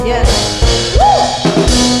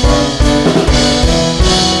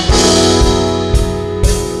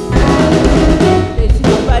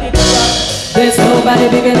There's nobody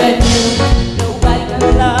bigger than you. Nobody can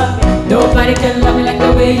love me. Nobody can love me like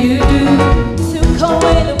the way you do. Took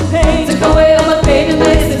away the pain. Took away all my pain and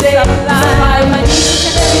pain today. I'm lying on my knees each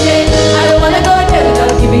and every day. I don't wanna go there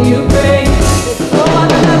without giving you praise. There's no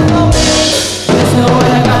one I got for me. There's no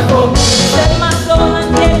one I got for me. Set my soul and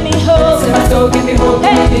give me hope. Set my soul, give me hope,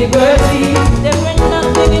 give me liberty. There ain't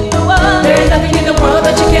nothing in the world. There is nothing in the world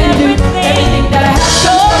that you can do. Everything that I have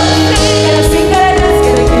So and I sing that I dance,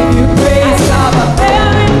 gonna give you praise.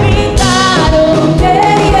 very big God, oh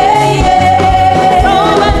Yeah, yeah, yeah. oh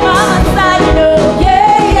my mama side, you know.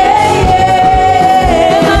 Yeah, yeah,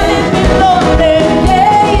 yeah. I live me lonely.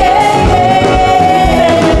 Yeah, yeah,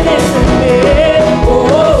 yeah. Listen to me. Oh,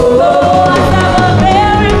 oh, Oh, I have a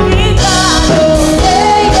very big God, oh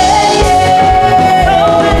yeah, yeah, yeah.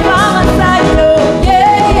 oh my mama side, you know.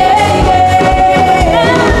 Yeah, yeah,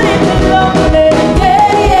 yeah. I live me lonely. Yeah,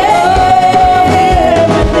 yeah,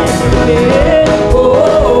 Oh,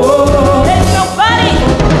 oh. there's nobody,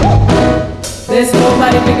 There's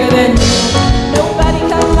nobody bigger than you. nobody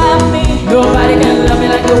can love me. Nobody can love me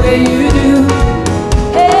like the way you do.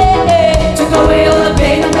 Hey, hey. Took away all the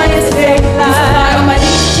pain of my yesterday. Lie on my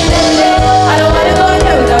knees each and every day. I don't wanna go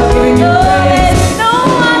there without giving you praise. There's no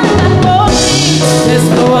one that for me. There's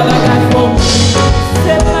no other God for me.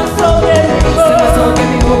 Set my soul every Set my word. soul, give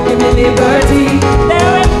me hope, give me liberty.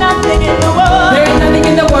 There ain't nothing in the world. There is nothing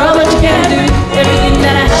in the world that you can't do. Everything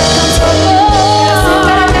that I have comes from you. And I sing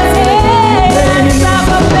that I dance, gonna give you praise. I'm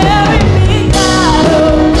a very big God. Oh,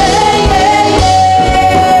 Yeah, yeah,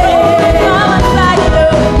 yeah. mama side, you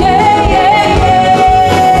know. Yeah, yeah,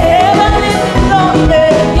 yeah. Never living lonely.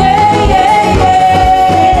 Yeah, yeah,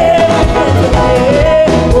 yeah.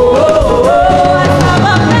 Oh, oh, oh. I'm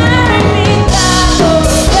a very big God. Oh,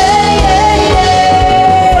 Yeah, yeah,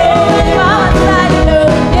 yeah. mama side, you know.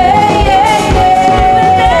 Yeah, yeah, yeah.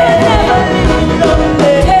 Never living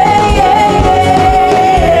lonely. Yeah, yeah,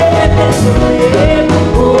 yeah. Listen to me.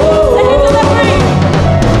 Oh, Take it to the oh. free.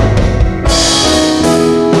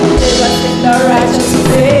 Never sing The righteous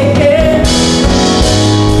forsaken,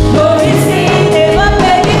 for his seed never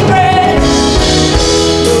begging bread.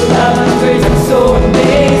 Your love and grace is so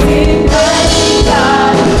amazing, mighty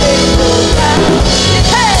God, faithful God.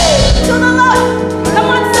 Hey, to the Lord. Come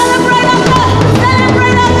on, celebrate our God.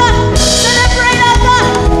 Celebrate our God. Celebrate our God.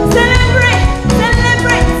 Celebrate,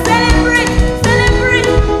 celebrate, celebrate, celebrate.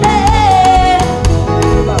 Hey.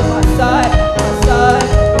 By my side, my side,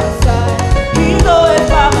 my side. He's always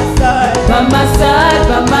by my side. By my side,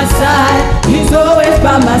 by my side, he's always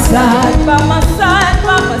by my side. By my side,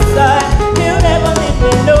 by my side. He'll never leave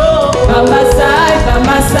me, no. By my side, by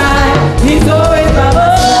my side, he's always by my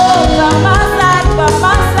side. Oh, by my side, by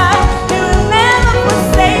my side. He will never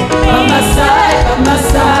forsake me. By my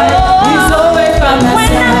side, he's always by my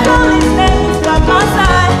When I side. call his name, he's by my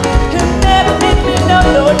side. He'll never leave me, no,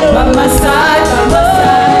 no, no. By my side,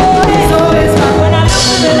 he's always by my When I look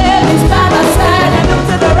to the left, He's by my side. when I look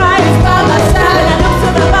to the right, He's by my when I side. look to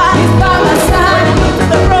the back, He's by my when I side. look to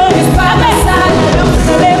the front, He's by my side.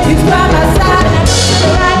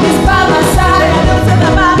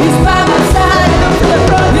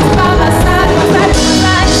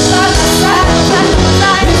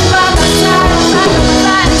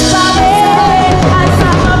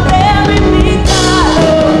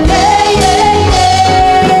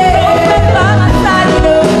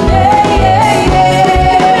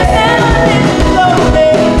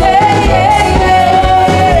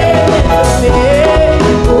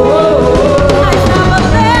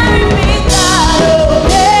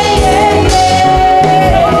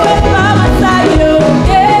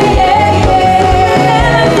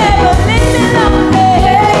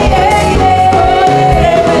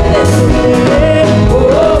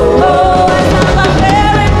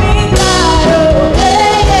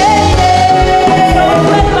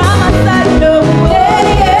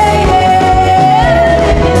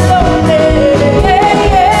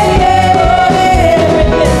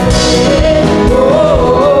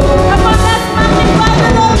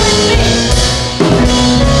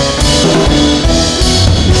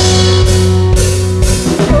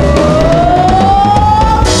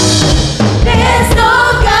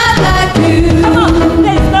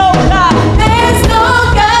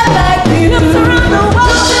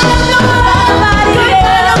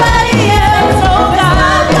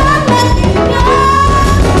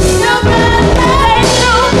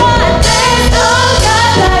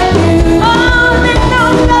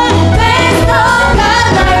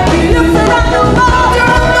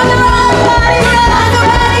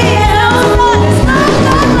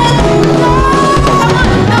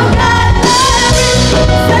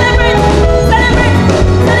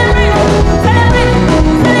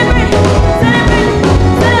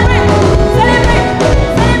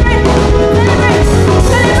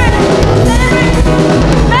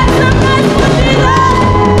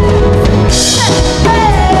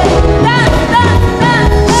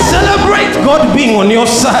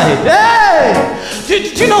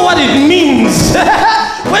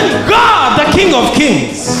 King of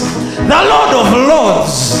Kings, the Lord of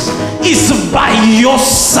Lords is by your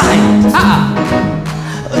side.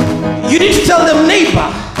 You need to tell them, neighbor,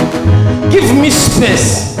 give me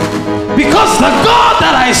space, because the God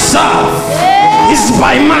that I serve is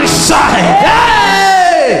by my side.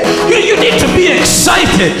 Hey! You need to be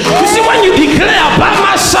excited. You see, when you declare by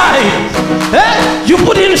my side, you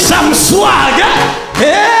put in some swag.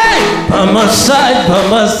 Hey! By my side, by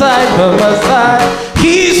my side, by my side.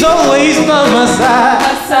 He's always by my side.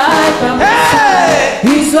 Hey!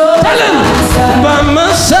 He's always Tell him, by my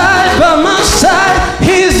side, by my side.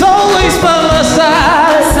 He's always by my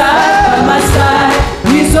side. by my side.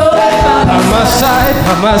 He's always by By my side,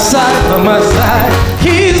 by my side, by my side.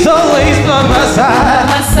 He's always by my side.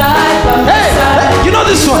 my side, by my Hey, side. you know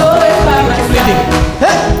this one? Always by my Leading.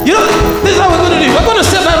 Hey, you know, this is how we're going to do. We're going to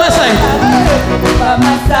stay by my side. By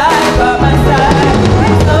my side, by my side.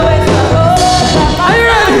 He's always Are you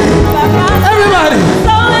ready? Everybody.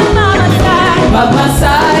 always by my side. By my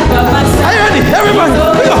side, by my Are side. you ready? Everybody.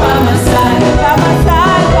 Always Here we go. by my side, by my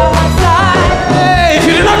side, by my side. Hey, if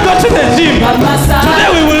you did not go to the gym, By my side. today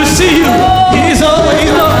we will see you. He's always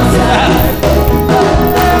by my side.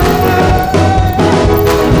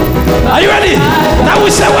 Are you ready? Now we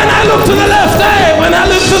say, when I look to the left, hey, when I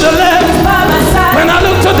look to the left, By my side, when I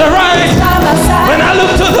look to the right, by my side. when I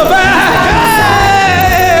look to the back,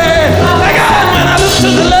 hey, again, when I look to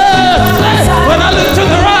the left, when I look to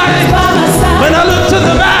the right, By my side, when I look to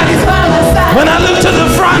the back, by my side. when I look to the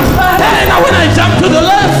front, hey, now when I jump to the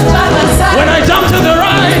left, By my side, when I jump to the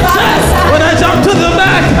right, when I jump to the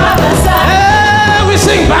back, by my side. hey, we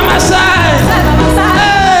sing by my side. By my side,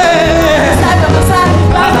 Hey, by my side,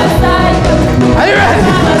 by my side. are you ready?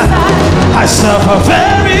 By my side. I serve a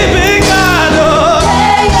very big God. Oh.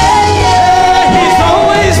 Yeah, yeah, yeah. He's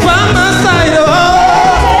always by my side. Oh.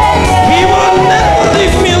 He will never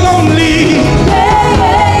leave me lonely.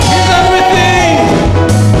 He's everything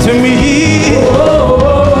to me.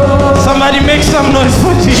 Somebody make some noise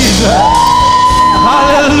for Jesus.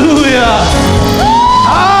 Hallelujah.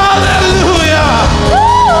 Hallelujah.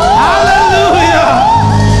 Hallelujah.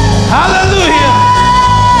 Hallelujah.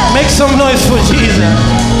 Make some noise for Jesus.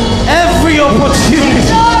 Every opportunity,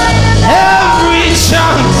 every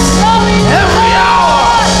chance, every hour,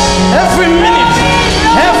 every minute,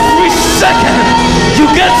 every second, you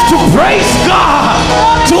get to praise God,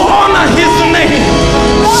 to honor His name.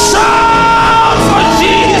 Shout for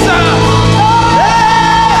Jesus. Hey!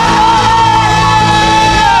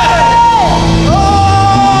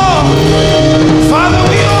 Oh, Father,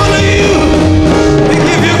 we honor you. We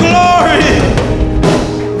give you glory.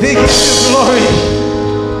 We give you glory.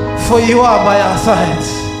 For you are by our sides.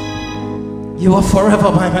 You are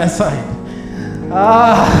forever by my side.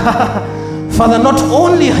 Father, not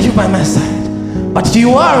only are you by my side, but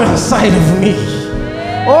you are inside of me.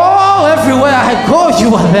 Oh, everywhere I go,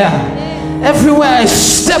 you are there. Everywhere I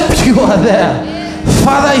step, you are there.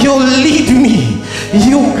 Father, you lead me.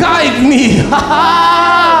 You guide me.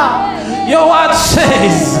 Your word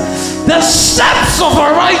says, the steps of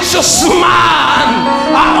a righteous man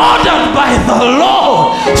are ordered by the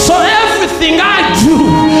Lord. So everything I do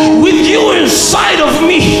with you inside of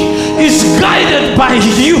me is guided by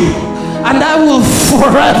you. And I will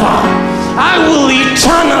forever, I will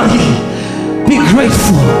eternally be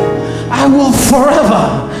grateful. I will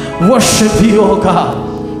forever worship you, oh God.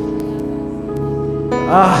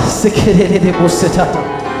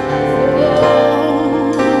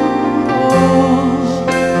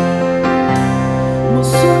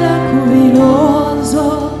 Musula kubilozo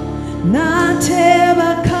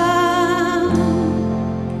natebaka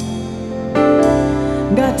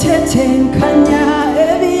ngatetenkanya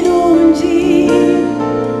ebirungi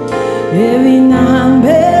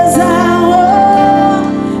ebinambezawo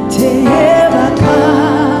tebaka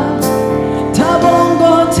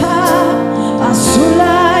tabongota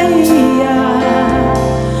asulaiya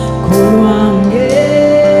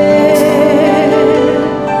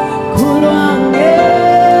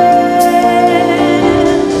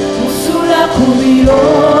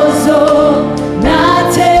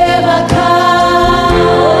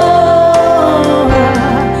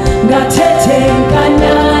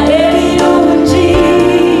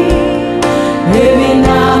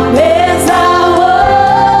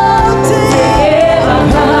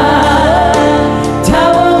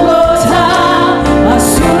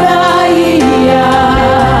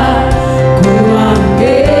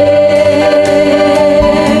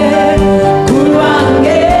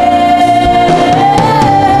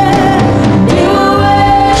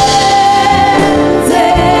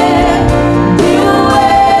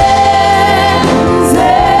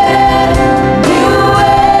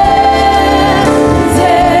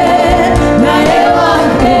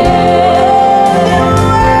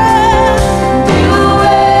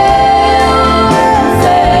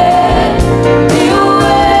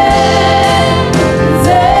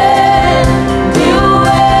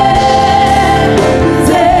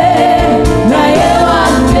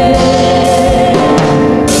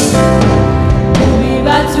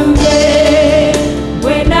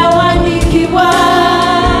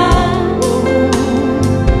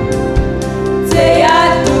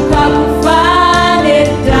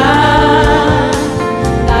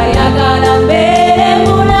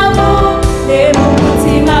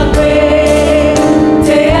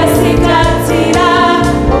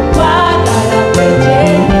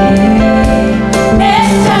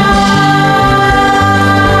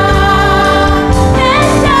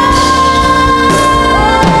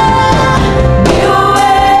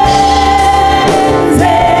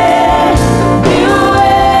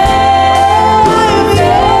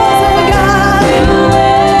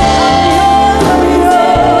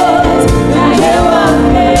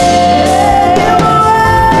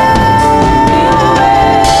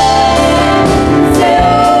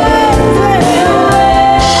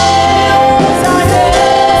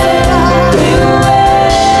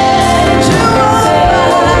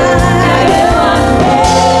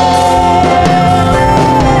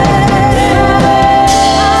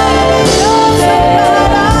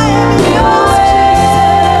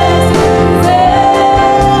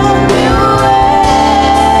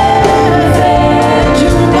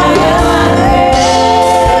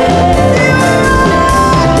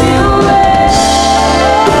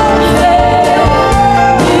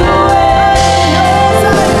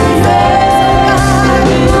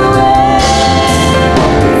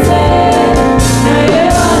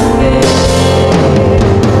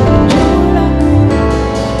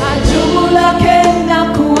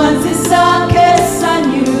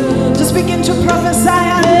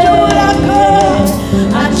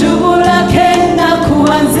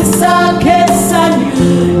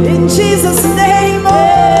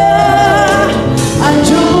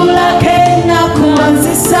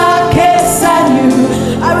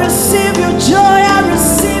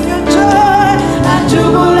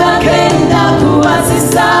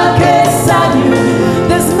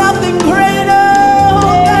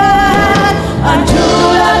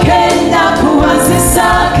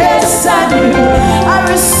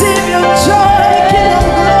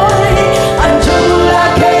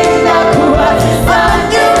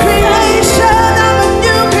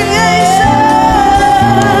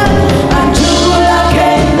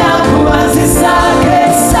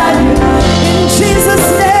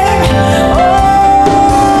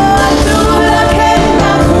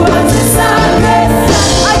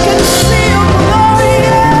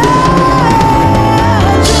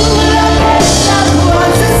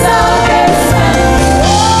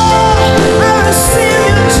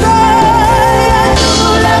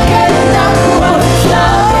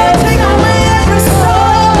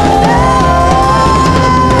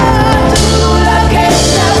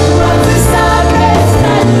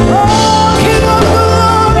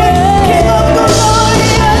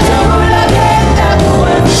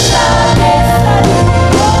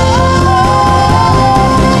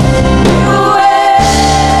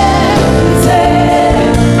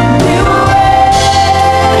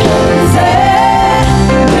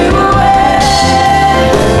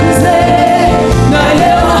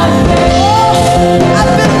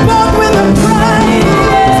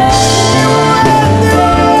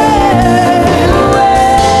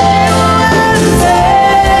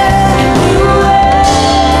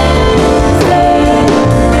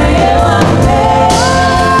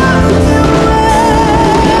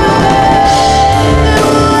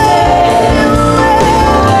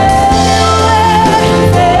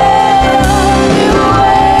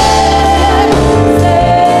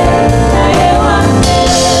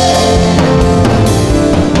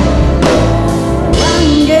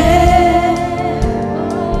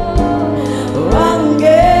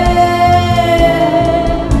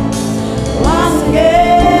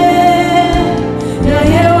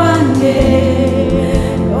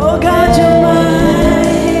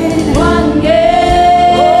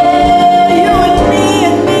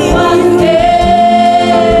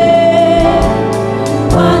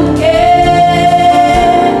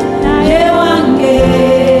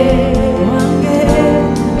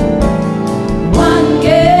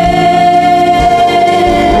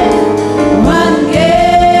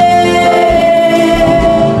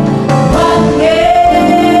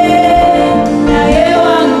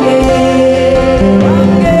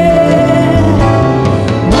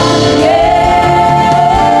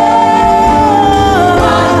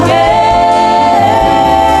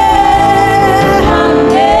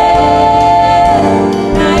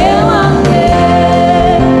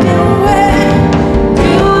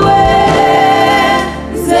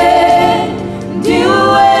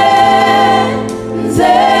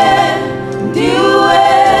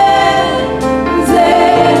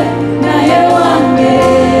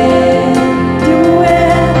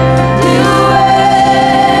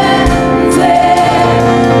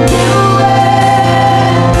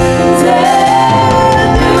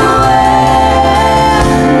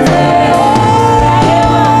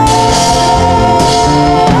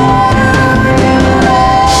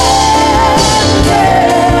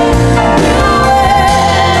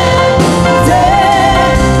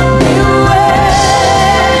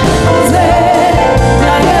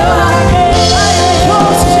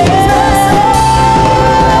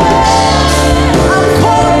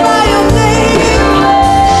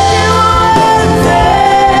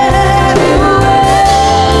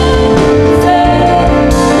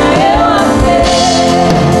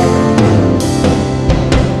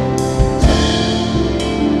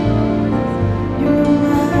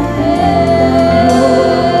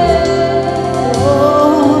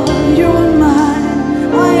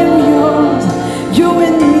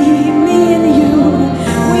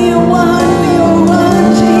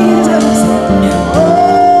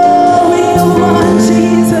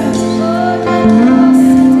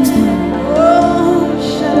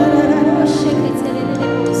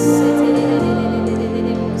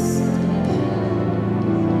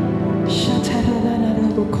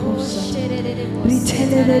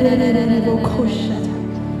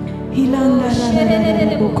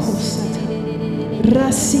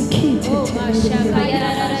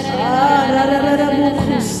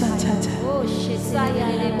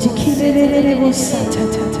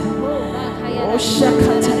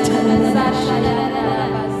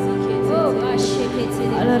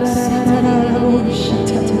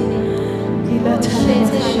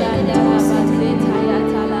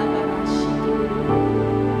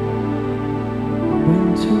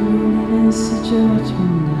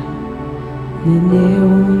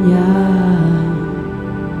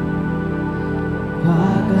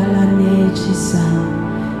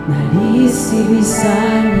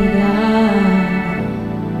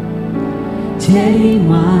Teri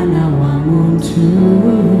mwana wa muntu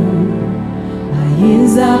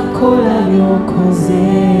ayinza kola byokoze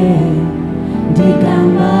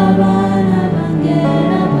ndigamba abaana bange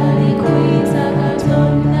era bali kuyita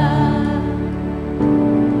Katonda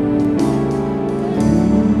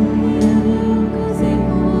byokoze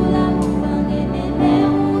mu bulamu bwange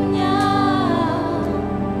nenewunya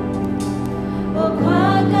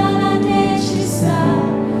okwagala n'ekisa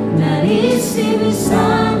nali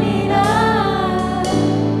sibisaanira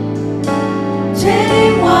teri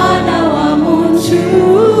mwana wa muntu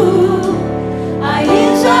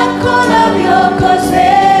ayinza kola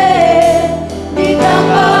byokoze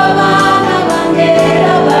ndigamba abaana bange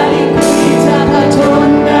era bali kuyita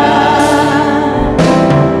Katonda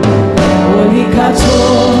oli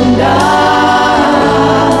Katonda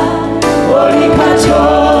oli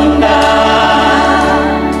Katonda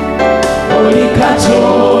oli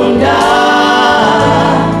Katonda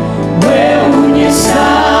wewunyisa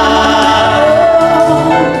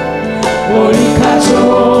oli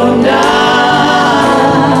Katonda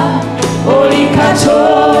oli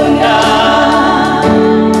Katonda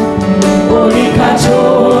oli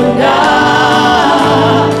Katonda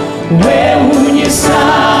wewunyisa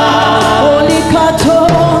oli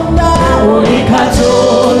Katonda oli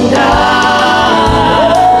Katonda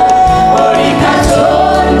oli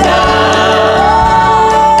Katonda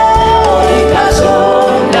oli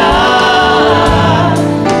Katonda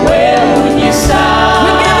wewunyisa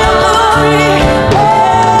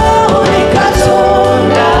oli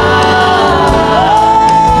Katonda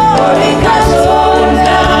oli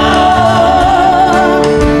Katonda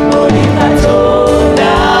oli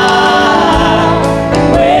Katonda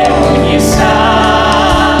wewunyisa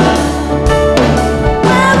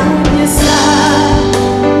wewunyisa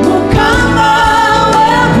Mukama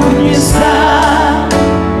wewunyisa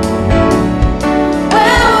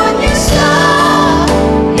wewunyisa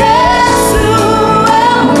Yesu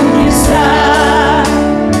wewunyisa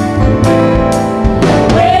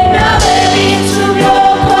wendaba ebintu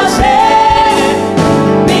byokoze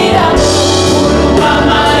biramukulu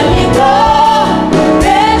w'amaanyi go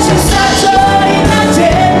n'ekisa ky'olina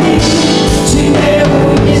gy'eri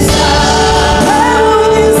kiwewunyisa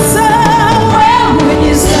wewunyisa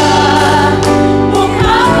wewunyisa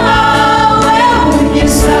Mukama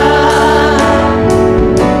wewunyisa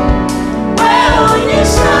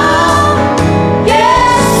wewunyisa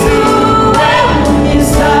Yesu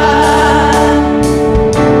wewunyisa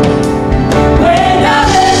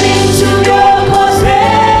wendaba ebintu byokoze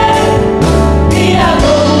biraga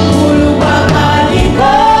obukulu bw'amaanyi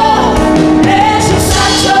go n'ekisa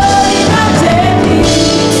ky'olina gy'eri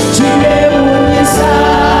kiwewunyisa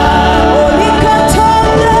oli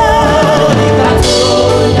Katonda oli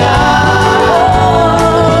Katonda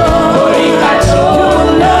oli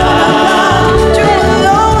Katonda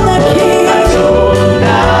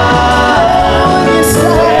Katonda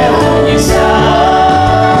wewunyisa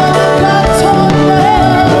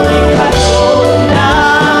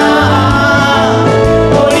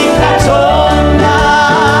oli Katonda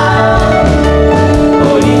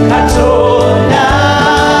oli Katonda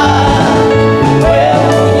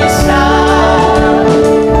wewunyisa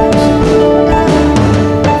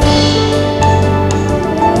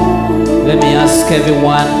Let me ask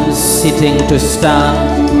everyone sitting to stand.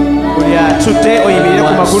 buli atudde oyimirire ku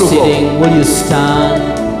Everyone magulu go sitting, will you stand?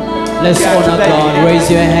 Let's honor God. Raise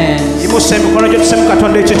your hands. yimusa emikono gyo tusemu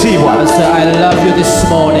Katonda ekitiibwa I say, I love you this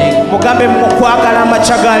morning. mugambe kwagala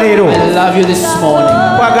amakya ga leero I love you this morning.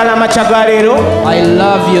 kwagala amakya ga leero I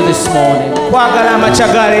love you this morning. kwagala amakya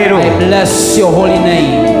ga leero I bless your holy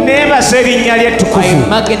name. neebaza erinnya lye I ettukuvu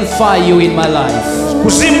magnify you in my life.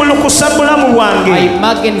 kuzimbulukusa bulamu I bwange,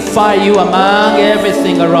 magnify you among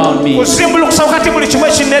everything around me. kuzimbulukusa wakati buli kimu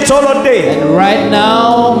ekinneetoolodde. And right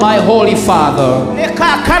now, my Holy Father, Ne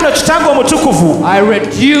kaakano kitange omutukuvu, I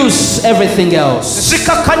reduce everything else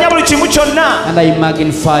zikakkanya buli kimu kyonna, and I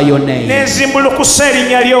magnify your name. ne nzimbulukusa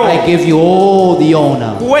erinnya lyo. I give you all the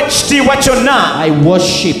honor. Kuwa ekitiibwa kyonna, I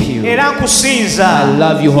worship you. era nkusinza. I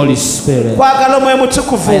love you, Holy Spirit. Kwagala omwoyo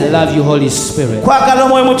mutukuvu, I love you, Holy Spirit. kwagala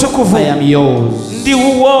omwoyo mutukuvu. I am yours. Ndi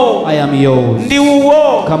wuwo, I am yours. ndi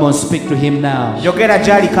wuwo. Come on, speak to him now. Yogera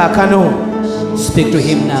gy'ali kaakano, Speak to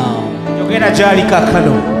him now. yogera gy'ali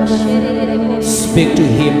kaakano, Speak to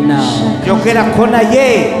him now. yogerako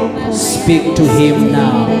naye, Speak to him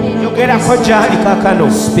now. yogerako gy'ali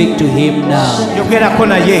kaakano, Speak to him now. yogerako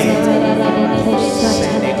naye.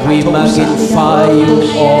 We magnify you,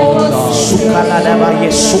 oh God. Sukaladaba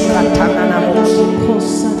yesukatananamo.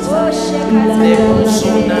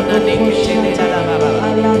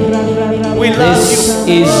 We love This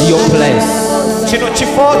you. is your place. Kino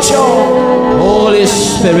kifo kyo. Holy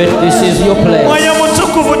Spirit, this is your place. Mwoyo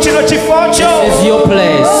mutukuvu, kino kifo kyo. This is your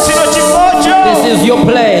place. Kino kifo kyo. This is your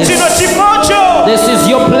place. Kino kifo kyo. This is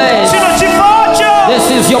your place. Kino kifo kyo. This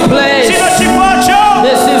is your place. Kino kifo kyo.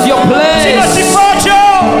 This is your Kino place. kifo kyo.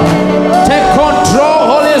 Take control,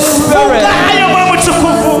 Holy Spirit. Fugayo mwe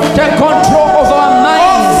mutukuvu. Take control of our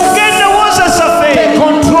minds. Ofuga endowooza zaffe. Take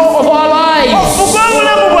control of our lives. Ofuga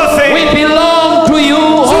obulamu bwaffe. We belong to you,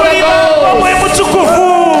 Holy Tuli Ghost. omwe mutukuvu.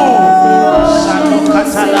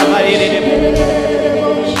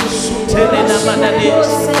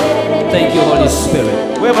 Thank you, Holy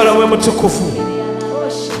Spirit. Weebala omwe mutukuvu.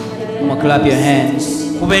 Come on, clap your hands.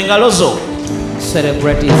 Kuba engalo zo.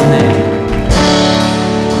 Celebrate his name.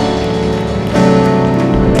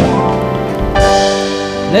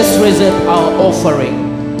 Let's raise up our offering.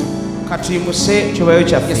 Katuyimuse ekyobayo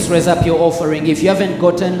kyaffe. Just raise up your offering. If you haven't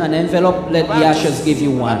gotten an envelope, let the ushers give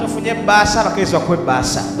you one. Tufunye ebbaasa, abakkiriza bakuwa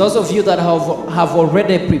ebbaasa. Those of you that have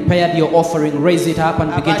already prepared your offering, raise it up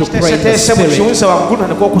and begin to pray in the Abakiteeseteese mu Spirit. kiwunza waggulu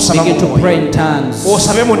natandika okusaba Begin mu to mwoyo. pray in tongues.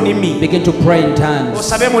 Osabe mu nnimi. Begin to pray in tongues.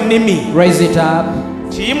 Osabe mu nnimi. Raise it up.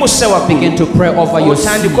 Kiyimuse waggulu. Begin to pray over your seed.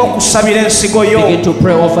 Otandike okusabira ensigo yo. Begin to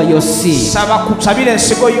pray over your seed. Saba kusabira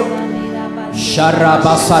ensigo yo. Come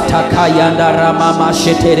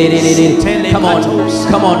on,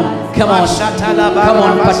 come on, come on, come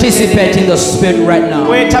on, participate in the Spirit right now.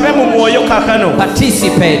 Weetabe mu mwoyo kaakano.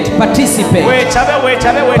 Participate, participate, Weetabe.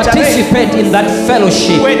 participate in that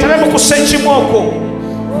fellowship. Weetabe mu kussa ekimu okwo.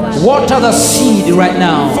 Water the seed right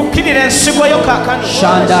now. Fukkirira ensigo yo kaakano.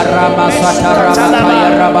 Shandarama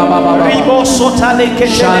satarabakaya rabababa. Ribo sotale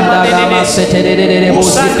Shandarama keteremanene. setererere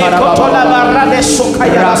Usane kotola barade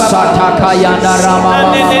sokaya rababa. Rasatakayanda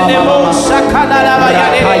Nanenene mo rabababa. sakana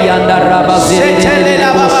rabayane. Rakayanda rabazererere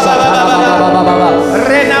busakabababa.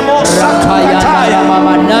 Renamo Rakayanda sakataya.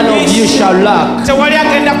 rababa. None of you shall lack. Tewali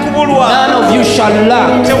agenda kubulwa. None of you shall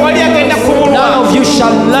lack. Tewali agenda kubulwa. None of you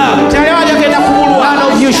shall lack. Tewali agenda kubulwa. None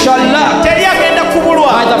of you shall lack. Teri agenda kubulwa.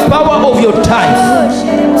 By the power of your tithe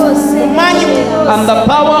Maanyi and the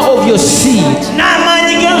power of your seed,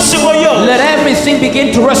 n'amaanyi g'ensigo yo. let everything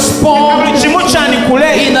begin to respond Buli kimu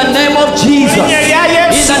kyanikule. in the name of Jesus. Linnya lya In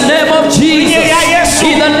Yesu. the name of Jesus.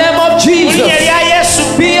 In the name of Linnya Jesus. lya Yesu.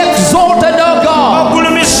 Be exalted, O God.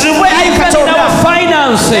 Ogulumizibwe Even in Katonda. our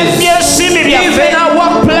finances, Ebyensimbi even byaffe. in our Bye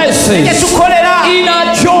workplaces, tukolera. in our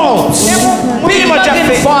jobs. Be Mirimu gyaffe.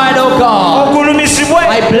 magnified, O God. Ogulumizibwe.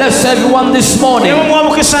 I bless everyone this morning. Ne mumuwa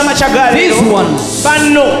mukisa amakya ga These leero. ones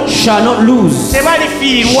Banno shall not lose,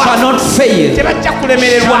 tebalifiirwa. shall not fail, Tebajja shall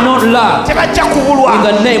kulemererwa. not lack. Tebajja kubulwa. In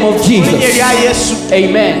the name of Linnya Jesus. lya Yesu.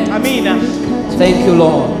 Amen. Amiina. Thank you,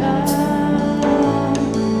 Lord.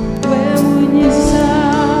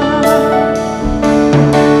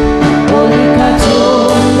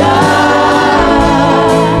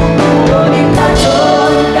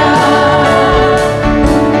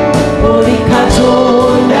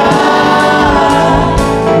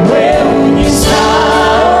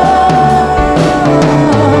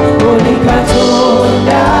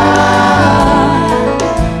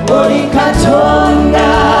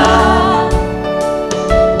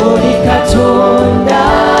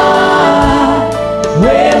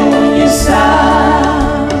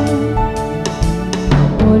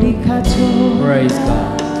 Praise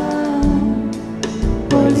God.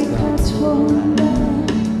 Praise God.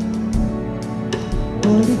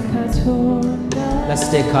 Let's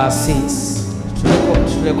take our seats.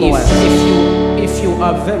 tuleko wala. If you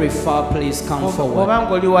are very far, please come forward.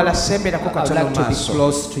 Obanga oli wala semberako I'd katono like to be maaso.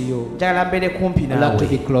 close to you. Njagala mbeere kumpi I'd like to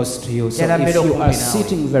be naawe. close to you. So Njagala if mbeere you okumpi are naawe.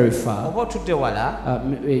 sitting very far, Oba otudde wala,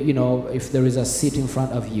 you know, if there is a seat in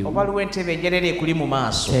front of you, oba waliwo entebe enjerere ekuli mu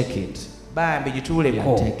maaso, take it. bambi Yeah,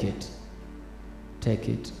 gituuleko. take it. Take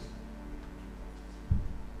it.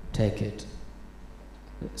 Take it.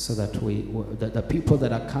 So that the people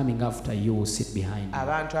that are coming after you will sit behind you.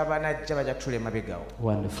 Abantu abanajja bajja kutuula emabegawo.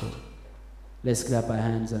 Wonderful. Let's clap our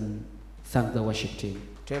hands and thank the worship team.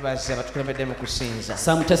 Twebaze abatukulembedde mu kusinza.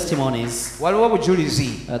 Some testimonies. Waliwo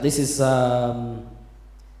obujulizi. This is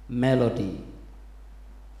Melody.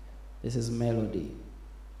 This is Melody.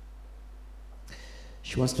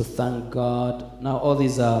 She wants to thank God. Now all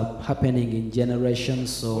these are happening in generations.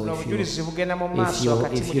 So Buno if you, obujulizi bugenda mu if maaso you,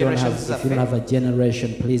 wakati if mu you don't generations have if you don't have zaffe. a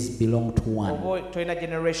generation, please belong to one. Oba tolina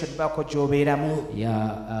generation baako gy'obeeramu.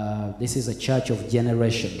 Yeah, this is a church of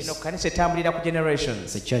generations. Eno kanisa etambulira ku It's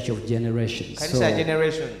generations. a church of generations. Kanisa ya So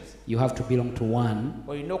generations. you have to belong to one.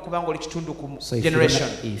 Olina okuba nga oli kitundu ku So generation.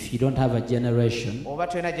 if you don't have a generation, Oba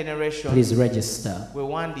tolina generation, please register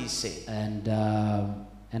weewandiise.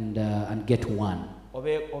 and get one.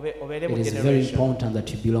 Obeere It mu is very generation. important that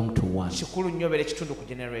you belong to one. Kikulu nnyo obeere kitundu ku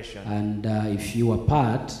generation. And if you are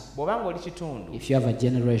part, Bw'oba nga oli kitundu, if you have a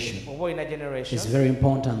generation, oba olina generation, it's very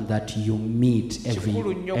important that you meet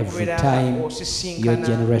kikulu nnyo every okubeera time your osisinkana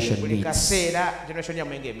generation buli meets. kaseera generation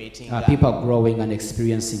yammwe ng'emeetinga. People are growing and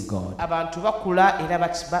experiencing God. Abantu bakula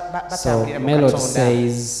era So batambulira mu Melody Katonda.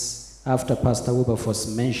 says, after Pastor Wilberforce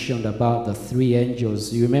mentioned about the three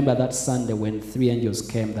angels, you remember that Sunday when three angels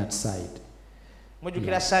came that side?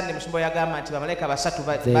 Mujjukira Sunday musumba yagamba nti bamalayika basatu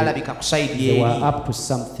They- balabika ku sayidi They were eri. up to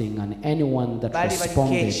something, and anyone that Bali baliko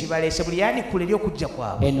responded, ekibaleese buli yayandikkula eri okujja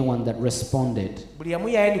kwabwe. anyone that responded, Buli yamu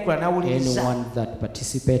yayandikkula n'awuliriza. anyone that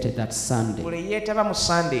participated that Sunday, Buli yeetaba mu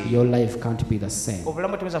Sunday, your life can't be the same.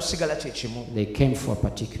 obulamu temeza kusigala kye kimu. They came for a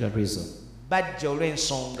particular reason. Bajja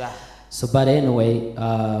olw'ensonga. So, but anyway,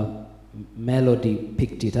 Melody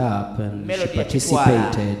picked it up and Melody she yakitwala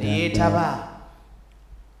participated and yeetaba.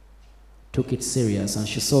 took it serious. And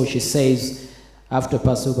she says, after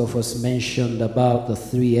Pastor Wilberforce mentioned about the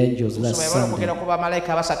three angels last Nsoma yabala okwogera Sunday, ku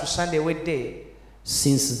bamalayika abasatu Sunday ewedde.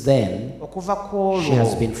 since then, Okuva ku she has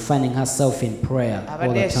olwo been finding herself in prayer all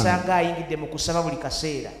abadde the time. esanga ayingidde mu kusaba buli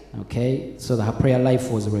kaseera. Okay, so that her prayer life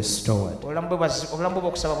was restored. Obulamu bwe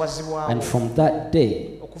bw'okusaba bwazzibwawo. And from that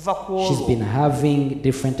day, Okuva ku she's been olwo having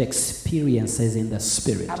different experiences in the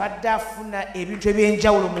spirit. abadde afuna ebintu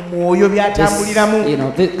eby'enjawulo mu mwoyo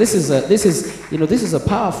by'atambuliramu. This is a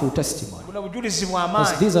powerful testimony. Buno bujulizi Because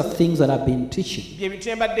bw'amaanyi. these are things that I've been teaching. Bye bintu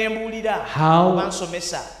embadde mbuulira. How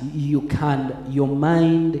bansomesa. your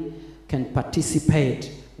mind can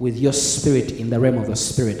participate with your spirit in the realm of the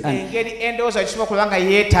spirit, Engeri endowooza kisobola okuba nga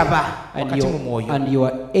yeetaba and wakati mu mwoyo. you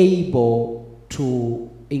are able to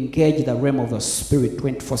engage the realm of the spirit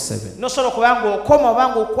 24/7, Nosobola okuba ng'okoma oba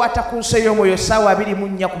ng'okwata ku nsi ey'omwoyo ssaawa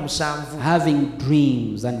 24 ku 7. having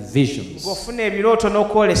dreams and visions, Ng'ofuna ebirooto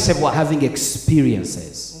n'okwolesebwa. having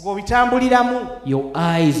experiences. Ng'obitambuliramu. Your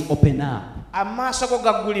eyes open up. Amaaso go And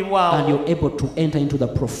gaggulibwawo. you're able to enter into the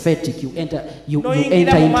prophetic. You enter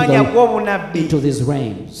N'oyingira mu maanyi into ag'obunabbi. these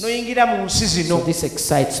realms. N'oyingira mu nsi So zino. this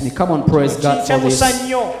excites me. Come on, praise God for Kincamusa this.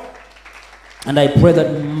 nnyo. And I pray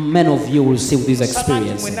that many of you will receive these Saba nti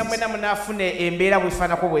experiences. mwenna mwenna munaafune embeera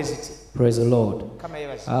bwefaanako bwe ziti. Praise the Lord. Mukama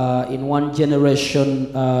yeebaze. In one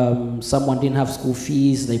generation, someone didn't have school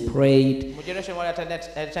fees. They prayed, Mu generation wali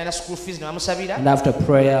atalina school fees ne bamusabira. and after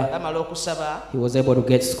prayer, Bamala okusaba. he was able to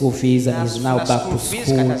get school fees, and he's now n'afuna back to fees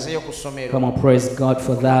school. kati azeeyo ku ssomero. Come on, praise God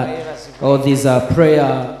for that. All these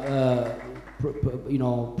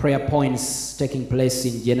prayer points taking place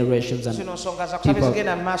in generations, and Zino nsonga za kusaba people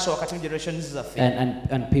ezigenda mu maaso wakati mu generations zaffe.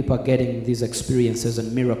 and people are getting these experiences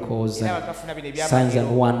and miracles, Era and bakafuna bino signs and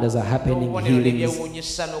ebyamagero. wonders are happening, N'obubonero healings.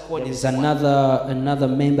 n'ebyewuunyisa There is n'okuwonyezebwa. another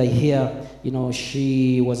member here.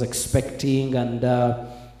 She was expecting, and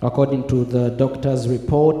according to the doctor's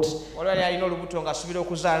report, Waliwo yali alina olubuto ng'asuubira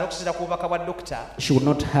okuzaala n'okusinziira ku bubaka bwa dokita. she would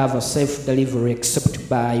not have a safe delivery except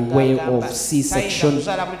by way Ng'agamba of C-section,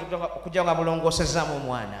 tayinza kuzaala okujja nga mulongoosezaamu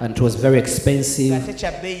omwana. and it was very expensive, Nga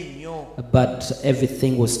tekyabbeeyi nnyo. but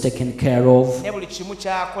everything was taken care of. Ne buli kimu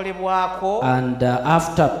kyakolebwako. And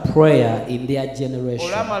after prayer in their generation,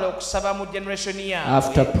 Olwamala okusaba mu generation yaabwe.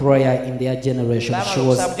 after prayer in their generation, she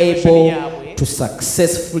was able to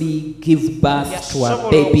successfully give birth to a yasobola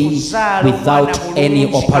baby okuzaala without omwana any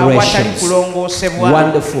bulungi awatali operations. kulongoosebwa.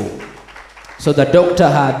 Wonderful. So the doctor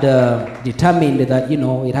had determined that,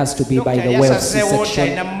 it has to be by the way of yasazeewo C-section.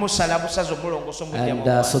 talina musala busazo bulongoso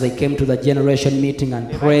And so they came to the generation meeting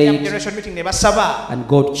and prayed, generation meeting ne basaba and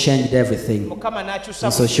God changed everything. mukama n'akyusa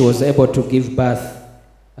And so she was able to give birth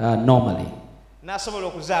normally, n'asobola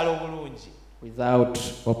okuzaala obulungi without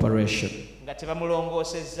operation. nga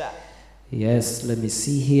tebamulongoosezza. Yes, let me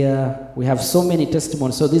see here. We have so many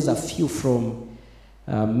testimonies. So these are few from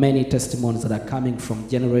many testimonies that are coming from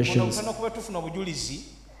generations. Muno okuba tufuna obujulizi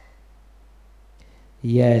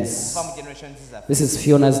Yes. okuva mu generations zaffe. This is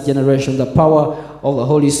Fiona's generation. The power of the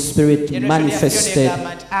Holy Spirit Generation manifested, ya Fiona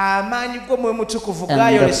egamba nti amaanyi g'omwoyo mutukuvu and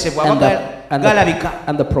gaayolesebwa the, aba galabika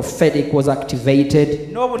and the prophetic was activated.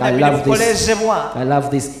 I n'obunabi ne love this. bukolezebwa I love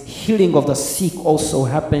this. Healing of the sick also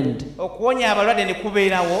happened, okuwonya abalwadde ne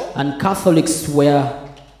kubeerawo and Catholics were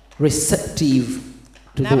receptive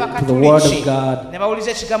to the word of God, ne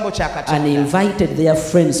bawuliza ekigambo kya and Katonda invited their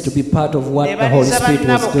friends to be part of what ne the Holy baniza Spirit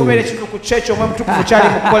bannaabwe was okubeera doing. ekintu ku kyekyo omwoyo mutukuvu kyali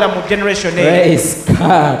mukukola mu generation eyo. Praise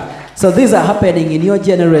God. So these are happening in your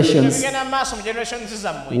generations. bigenda mu maaso mu generations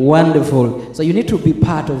zammwe. Wonderful. So you need to be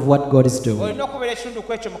part of what God is doing. olina okubeera ekitundu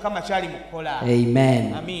ku ekyo mukama kyali mukukola.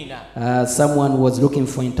 Amen. amiina. Someone was looking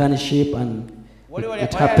for internship, and Waliwo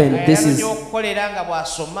it happened. This is ayanoonya okukolera nga in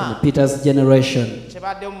bw'asoma Peter's generation.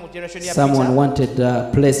 kyebaddewo mu generation ya Someone Peter. wanted a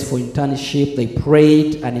place for internship. They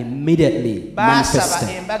prayed, and immediately baasaba manifested.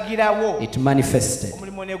 embagirawo It manifested.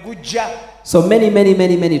 omulimu ne gujja. So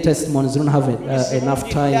many testimonies. We don't have enough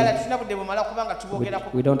time. tulina budde bumala kubanga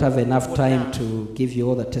tubwogerako. We don't have enough time to give you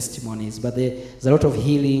all the testimonies, but there's a lot of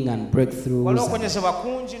healing and breakthroughs. waliwo okwenyezebwa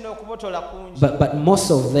kungi n'okubotola kungi. But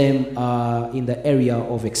most of them are in the area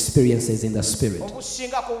of experiences in the spirit.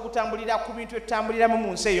 obusingako butambulira ku bintu ebitambuliramu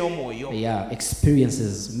mu nsi ey'omwoyo. Yeah,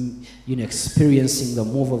 experiences, experiencing the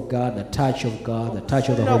move of God, the touch of God, the touch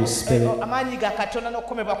of the Holy Spirit, amaanyi ga katonda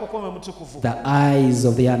n'okukomebwako kw'omwoyo mutukuvu. the eyes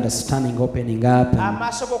of the understanding opening up, and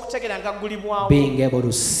amaaso g'okutegeera nga gulibwawo. being able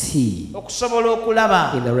to see okusobola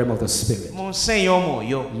okulaba in the realm of the spirit. mu nsi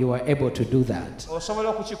ey'omwoyo. You are able to do that. osobola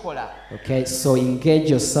okukikola. Okay, so engage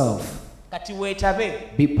yourself. kati weetabe.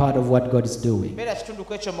 Be part of what God is doing. beera kitundu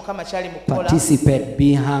ku ekyo mukama kyali mukukola. Participate,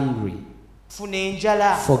 be hungry. funa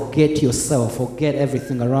enjala. Forget yourself, forget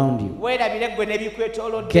everything around you. weerabire ggwe Get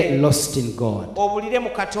n'ebikwetoolodde. lost in God. obulire mu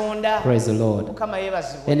katonda. Praise the Lord. mukama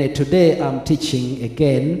yeebazibwe. And today I'm teaching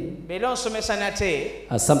again leero nsomesa nate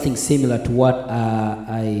something similar to what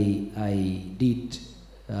I did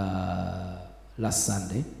last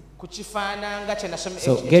Sunday. ku kifaananga kye nasome.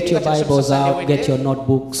 So get your Bibles out, get your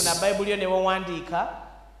notebooks, funa bayibuli yo ne weewandiika.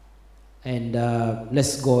 and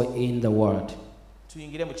let's go in the Word.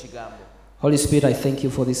 tuyingire mu kigambo. Holy Spirit, I thank you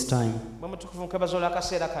for this time. mwe mutukuvu nkwebaza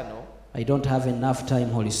olw'akaseera kano. I don't have enough time,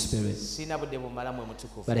 Holy Spirit, siina budde bumala mwe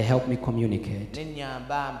mutukuvu. but help me communicate.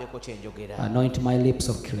 nennyamba mbeko kye njogera. Anoint my lips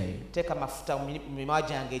of clay. teeka mafuta mu mimwa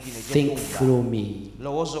gyange egino Think egy'ebbumba. through me.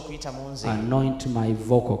 lowooza okuyita mu nze. Anoint my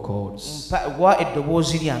vocal cords wa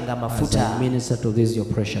eddoboozi lyange as amafuta. I minister to these your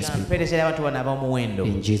precious people. mpeerezera abantu bano ab'omuwendo.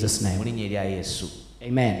 In Jesus' mu name. linnya erya yesu.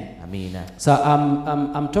 Amen. amiina. So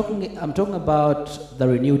I'm talking about the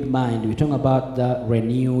renewed mind. We're talking about the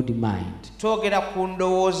renewed mind. twogera ku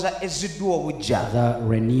ndowooza eziddwa obujja. The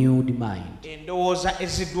renewed mind. endowooza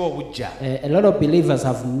eziddwa obujja. A lot of believers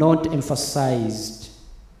have not emphasized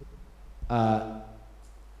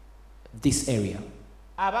this area,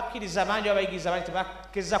 abakkiriza bangi abayigiriza bangi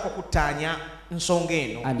tebakezako kuttaanya nsonga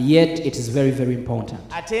eno. and yet it is very important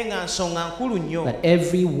ate nga nsonga nkulu nnyo. that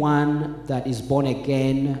everyone that is born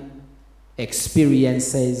again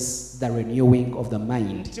experiences the renewing of the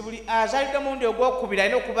mind. nti buli azaliddwa mulundi ogwokubiri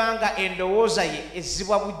alina okuba nga endowooza ye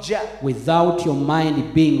ezzibwa bujja. Without your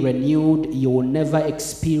mind being renewed, you will never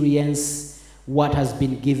experience what has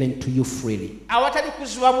been given to you freely. awatali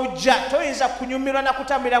kuzibwa bujja toyinza kunyumirwa na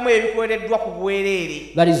kutambuliramu ebikuweereddwa ku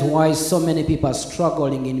bwereere. That is why so many people are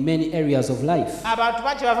struggling in many areas of life, abantu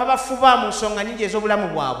bangi bava bafuba mu nsonga nyingi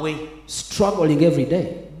ez'obulamu bwabwe. struggling every day,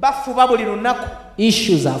 bafuba buli lunaku.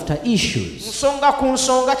 issues after issues, nsonga ku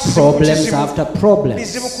nsonga, kizibu ku problems kizibu, after problems,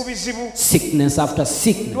 bizibu ku bizibu, sickness after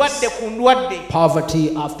sickness, ndwadde ku ndwadde,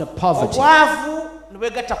 poverty after poverty, obwavu ne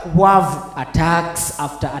bwegatta ku bwavu, attacks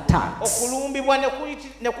after attacks, okulumbibwa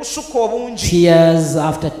ne kusukka obungi, tears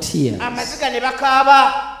after tears, amaziga ne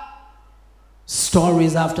bakaaba,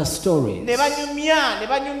 stories after stories. ne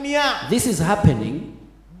banyumya. This is happening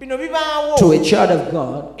bino bibaawo to a child of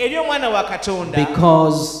God eri omwana wa katonda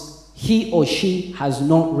because he or she has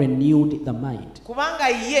not renewed the mind. kubanga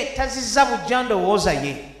ye tazizza bujja ndowooza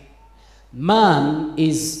ye. Man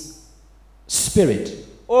is spirit,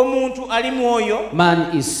 omuntu ali mwoyo,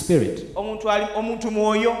 Man is spirit. omuntu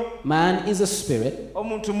mwoyo, Man is a spirit.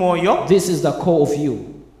 omuntu mwoyo. This is the core of you.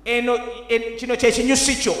 Kino kye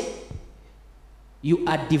kinyusi kyo. You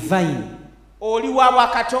are divine. Oli wa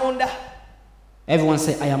bwakatonda. Everyone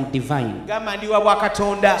say, I am divine. Gamba ndi wa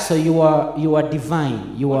bwakatonda. So you are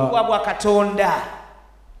divine. You Oli wa are. bwakatonda.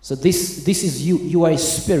 So this is you. You are a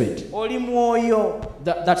spirit. Oli mwoyo.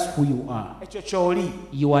 That's who you are. Ekyo ky'oli.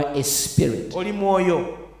 You are a spirit. Oli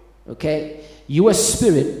mwoyo. Okay? You are a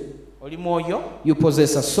spirit. Oli mwoyo. You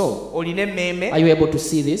possess a soul. Olina emmeeme. Are you able to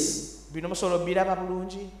see this? Bino musobola biraba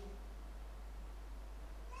bulungi.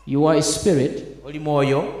 You are a spirit. Oli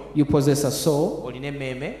mwoyo. You possess a soul. Olina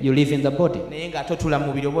emmeeme. You live in the body. Naye ng'ate otula mu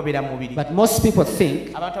mubiri oba obeera mu mubiri. But most people think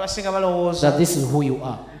Abantu abasinga balowooza that this is who you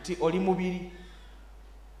are. nti oli mubiri.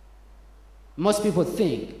 Most people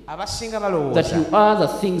think Abasinga that balowooza you are the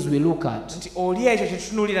things we look at. nti oli ekyo kye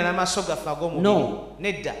tutunuulira n'amaaso gaffe ag'omubiri. No.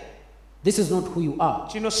 Nedda. This is not who you are.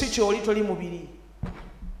 Kino si ky'oli, toli mubiri.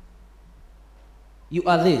 You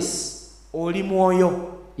are this. Oli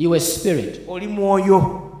mwoyo. You are a spirit. Oli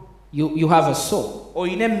mwoyo. You have a soul.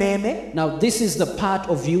 Olina emmeeme. Now this is the part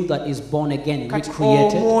of you that is born again, Kati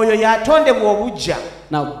recreated. omwoyo yatondebwa obujja.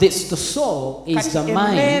 Now the soul is Kati the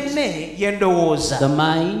mind. emmeeme y'endowooza. The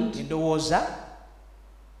mind, Endowooza.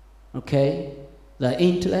 okay, the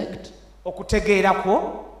intellect, Okutegeera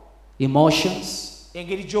kwo. emotions.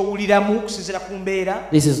 Engeri gy'owuliramu okusinziira ku mbeera.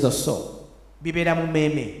 This is the soul. Bibeera mu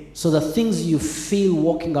mmeeme. So the things you feel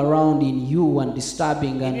walking around in you and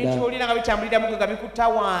disturbing and Ebintu olina nga bitambulira mu nga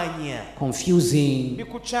bikutawaanya. confusing,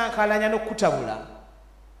 Bikucankalanya n'okukutabula.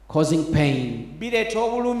 causing pain, Bireeta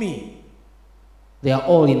obulumi. they are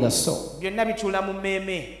all in the soul. Byonna bituula mu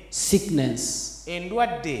mmeeme. Sickness,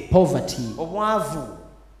 Endwadde. poverty, Obwavu.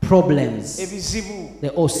 problems, Ebizibu. they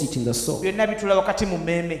all sit in the soul. Byonna bitula wakati mu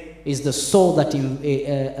mmeeme. It's the soul that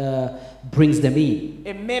brings them in.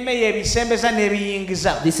 Emmeeme y'ebisembeza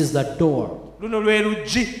n'ebiyingiza. This is the door. Luno lwe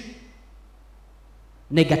luggi.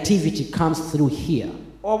 Negativity comes through here.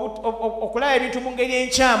 Okulaba ebintu mu ngeri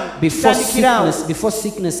enkyamu. Before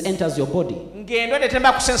sickness enters your body, Ng'endwadde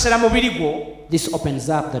temba kusensera mubiri gwo. this opens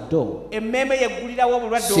up the door. Emmeeme yeggulirawo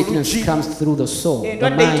obulwadde Sickness oluggi. comes through the soul, the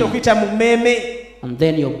Endwadde eyita mind, okuyita mu mmeeme. and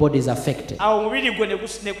then your body is affected. Awo omubiri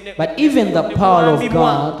gwo But even the power of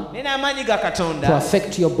God naye n'amaanyi ga to Katonda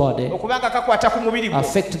affect your body, okubanga kakwata ku mubiri gwo.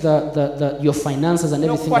 affect your finances and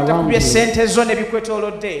everything N'okukwata ku around you, by'essente zo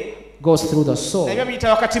n'ebikwetoolodde. goes through the soul Nabyo biyita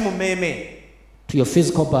wakati mu mmeeme. to your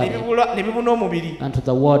physical body Ne bibuna omubiri. and to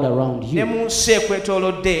the world around Ne you. mu nsi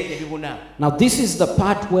ekwetoolodde ne bibuna. Now this is the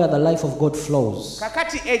part where the life of God flows.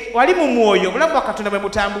 Kakati wali mu mwoyo obulamu bwa Katonda bwe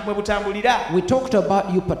butambulira. We talked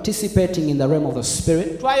about you participating in the realm of the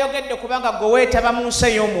spirit Twayogedde kubanga gwe weetaba mu nsi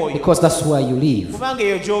ey'omwoyo. because that's where you live. Kubanga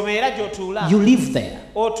eyo gy'obeera gy'otuula. You live there.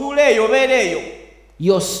 Otuula eyo obeera eyo.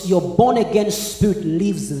 Your born again spirit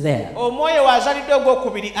lives there. Omwoyo wazaliddwa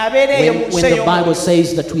ogwokubiri abeera eyo mu nsi When the Bible ey'omwoyo.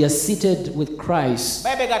 says that we are seated with Christ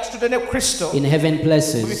Bayibuli gatutudde ne Kristo in heaven mu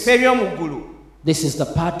places, bifo eby'omu ggulu. this is the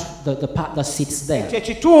part that sits there.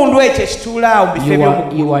 Kyekitundu ekyo ekituula awo mu bifo eby'omu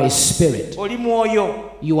ggulu. You are a spirit. Oli mwoyo.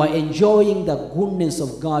 You are enjoying the goodness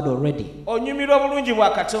of God already. Onyumirwa obulungi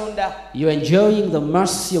bwa Katonda. You are enjoying the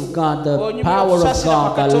mercy of God, the Onyumirwa power of okusaasira kwa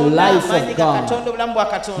God, the Katonda, life amaanyi of ga God. Katonda, obulamu bwa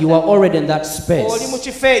Katonda. You are already in that Oli mu space.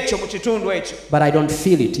 kifo ekyo mu kitundu ekyo. But I don't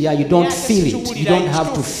feel it. Yeah, you don't feel it. You don't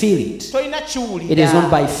have to feel it. Tolina kiwulira. It is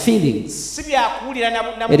not by feelings. Si byakuwulira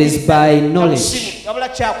na It is by knowledge wabula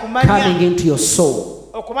kyakumanya. coming into your soul.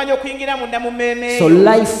 Okumanya okuyingira munda mu mmeeme So eyo.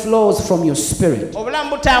 life flows from your spirit. Obulamu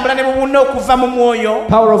butambula ne bubuna okuva mu mwoyo.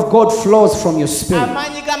 Power of God flows from your spirit.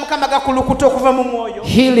 Amaanyi ga Mukama gakulukuta okuva mu mwoyo.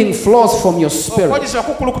 Healing flows from your spirit. Okwogezebwa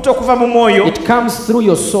kukulukuta okuva mu mwoyo. It comes through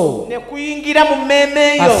your soul, Ne kuyingira mu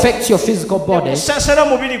mmeeme eyo. affects your physical body Kusansala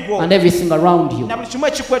omubiri gwo. and everything around you. Na buli kimu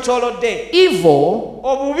ekikwetoolodde. Evil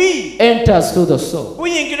Obubi enters through the soul,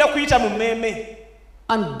 buyingira kuyita mu mmeeme.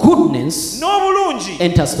 and goodness N'obulungi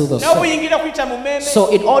enters through the soul. n'obuyingira kuyita mu mmeeme.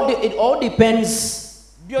 So it all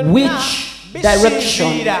depends Byonna which bisinziira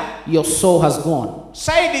direction your soul has gone.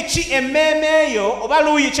 sayidi ki emmeeme eyo oba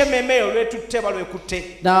luuyi ki emmeeme eyo lwetutte oba lwekutte.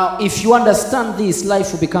 Now, if you understand this,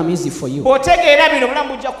 life will become easy for you. Bw'otegeera bino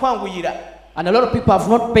obulamu bujja kwanguyira. And a lot of people have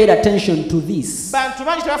not paid attention to this. Bantu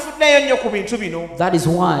bangi tebafuddeyo nnyo ku bintu bino. That is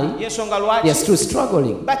why Y'ensonga they lwaki are still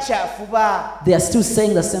struggling. bakyafuba. They are still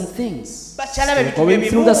saying the same things, Bakyalaba ebintu going bye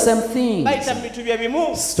through bimu. the same things, Bayita mu bintu bye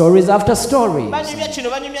bimu. stories after stories. Banyumya kino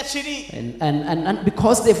banyumya kiri. And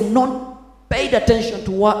because they've not paid attention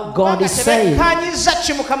to what God Kubanga is saying tebekkaanyiza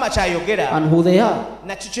ki Mukama kyayogera and who they are.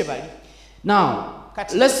 naki kye bali. Now,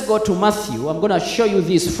 let's go to Matthew. I'm going to show you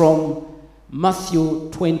this from Matthew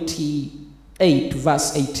 28. 8,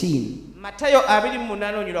 verse 18, matayo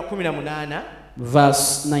 28 onyulwa 18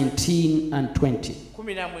 verse 19 and 20.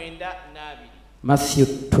 19 na 2. Matthew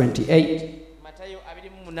 28, matayo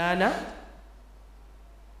 28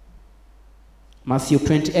 Matthew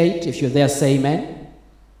 28, if you're there, say amen.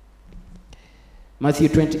 Matthew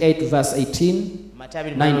 28, verse 18,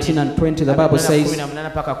 matayo 19 and 20, the Bible says,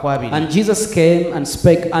 18 paka ku 20. And Jesus came and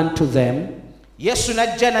spake unto them, yesu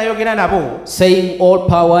n'ajja n'ayogera nabo saying, All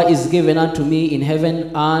power is given unto me in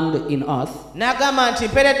heaven and in earth. n'agamba nti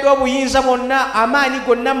mpereddwa obuyinza bwonna amaanyi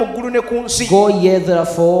gonna mu ggulu ne ku nsi. Go ye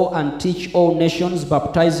therefore and teach all nations,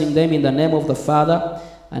 baptizing them in the name of the Father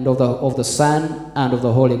and of the Son and of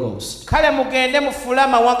the Holy Ghost. kale mugende mufuule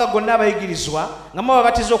amawanga gonna abayigirizwa nga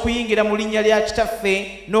mubabatiza okuyingira mu linnya lya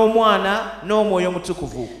kitaffe n'omwana n'omwoyo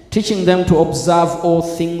omutukuvu, Teaching them to observe all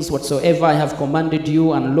things whatsoever I have commanded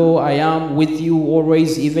you, and lo, I am with you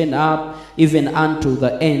always, even unto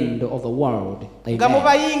the end of the world. nga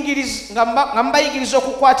Amen. mubayigiriza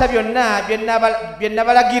okukwata byonna bye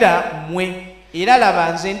nabalagira mmwe, era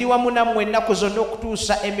laba nze ndi wamu nammwe ennaku zonna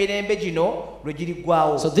okutuusa emirembe gino lwe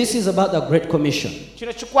giriggwawo. So this is about the Great Commission.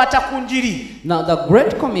 kino kikwata ku njiri. Now the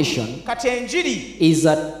Great Commission kati enjiri is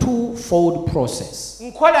a twofold process.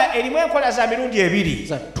 erimu enkola za mirundi ebiri.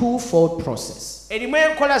 It's a twofold process. erimu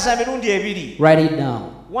enkola za mirundi ebiri. Write it down.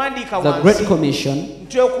 wandiika The Great wansi Commission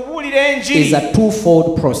nti okubuulira is enjiri a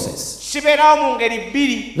twofold process. kibeerawo mu ngeri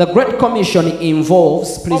bbiri. The Great Commission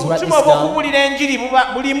involves, please write obutumwa this down, bw'okubuulira enjiri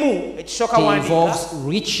bulimu ekisooka it wandiika involves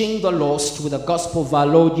reaching the lost with the gospel of our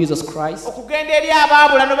Lord Jesus Christ, okugenda eri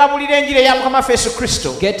abaabula ne babuulira enjiri eya mukama waffe Yesu Kristo,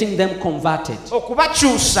 getting them converted.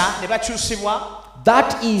 okubakyusa ne bakyusibwa.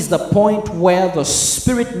 That is the point where the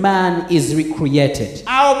spirit man is recreated.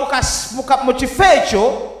 awo mu kifo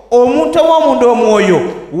ekyo omuntu ow'omunda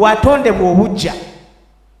omwoyo watondebwa obujja.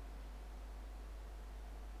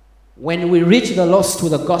 When we reach the lost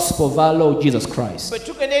with the gospel of our Lord Jesus Christ, bwe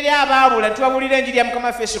tugenda eri abaabula ne tubabuulira enjiri ya mukama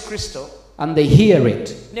waffe Yesu Kristo and they hear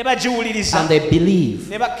it, ne bagiwuliriza and they believe,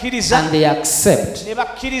 ne bakkiriza and they accept, ne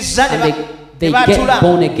bakkiriza and ne they batula get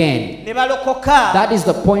born again, ne balokoka. that is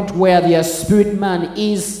the point where their spirit man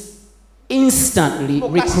is instantly mu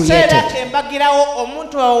kaseera recreated. kembagirawo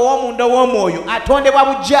omuntu ow'omunda ow'omwoyo atondebwa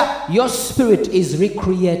bujja. Your spirit is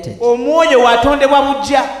recreated. omwoyo watondebwa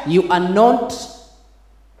bujja. You are not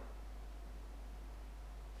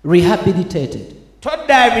rehabilitated.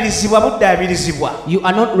 toddaabirizibwa buddaabirizibwa, You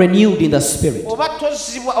are not renewed in the spirit.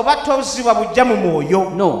 oba tozibwa bujja mu mwoyo.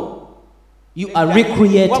 No. You are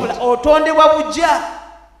recreated. Wabula otondebwa bujja,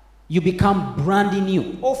 You become brand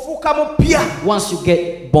new ofuuka mupya once you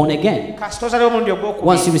get born again. kasita ozaliwo omulundi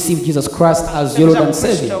Once you receive Jesus Christ as your Lord and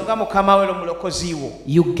Savior, nga mukama we omulokozi wo,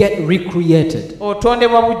 you get recreated.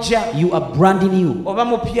 otondebwa bujja, You are brand new. oba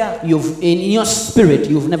mupya. In your spirit,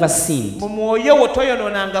 you've never sinned. mu mwoyo wo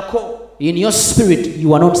toyonoonangako, In your spirit,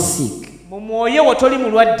 you are not sick. mu mwoyo wo toli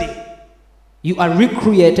mulwadde, You are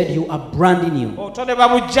recreated. You are brand new. otondebwa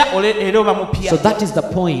bujja era oba mupya. So that is the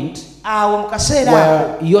point awo mu kaseera ako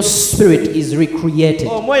where your spirit is recreated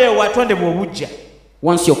omwoyo watondebwa obujja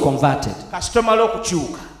once you're converted. kasita omala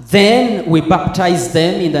okukyuka. Then we baptize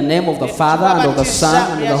them in the name of the Father and of the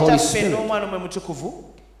Son and of the Holy Spirit. n'omwana omwe mutukuvu.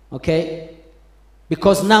 Okay?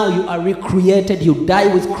 Because now you are recreated, you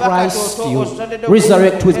die with Kuba Christ, kati you otondedwa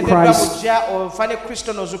resurrect with otondedwa Christ. bujja, ofa ne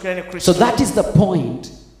Kristo n'ozuukira ne So Kristo. that is the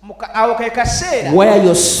point awo ke kaseera where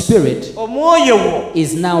your spirit omwoyo wo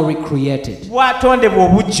is now recreated. bwatondebwa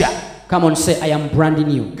obujja. Come on, say, I am brand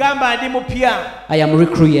new. Gamba ndi mupya, I am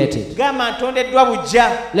recreated. gamba ntondeddwa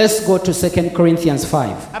bujja. Let's go to 2 Corinthians 5,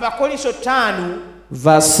 Abakolinso 5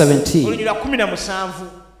 verse 17 olunyira 17.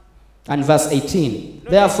 and verse 18.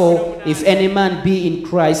 Therefore, if any man be in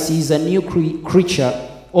Christ, he is a new creature.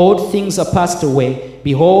 All things are passed away.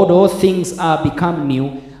 Behold, all things are become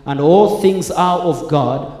new. And all things are of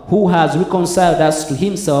God, who has reconciled us to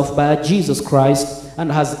himself by Jesus Christ,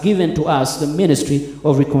 and has given to us the ministry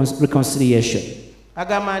of reconciliation.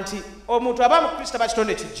 Agamba nti omuntu aba mu Kristo aba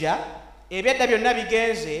kitonde kijja, ebyadda byonna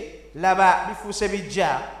bigenze, laba bifuuse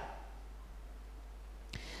bijja.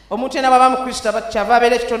 Omuntu yenna baba mu Kristo kyava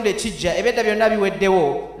abeera ekitonde ekijja, ebyadda byonna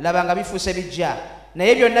biweddewo, laba nga bifuuse bijja.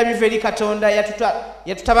 Naye byonna biva eri Katonda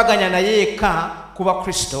yatutabaganya naye yekka kuba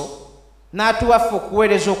Kristo, n'atuwaffe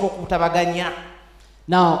okuweereza okw'okutabaganya.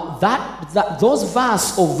 Now, those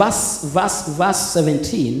verse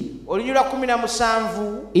 17 olunyira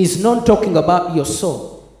 17 is not talking about your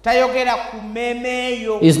soul. tayogera ku mmeeme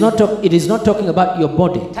yo, It is not talking about your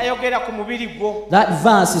body. tayogera ku mubiri gwo, That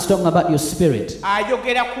verse is talking about your spirit.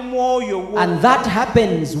 ayogera ku mwoyo wo. And that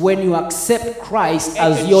happens when you accept Christ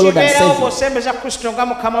as Ekyo your Lord and kibeerawo Savior. bw'osembeza Kristo nga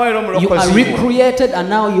Mukama we era You are omulokozi wo. recreated and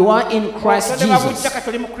now you are in Christ Otonde babujja Jesus. kati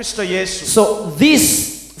oli mu Kristo Yesu. So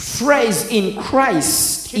this phrase in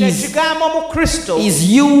Christ Kino ekigambo mu Kristo is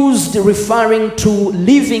used referring to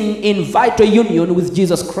living in vital union with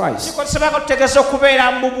Jesus Christ. kikozesebwa kutegeeza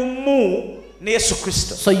okubeera mu bumu ne Yesu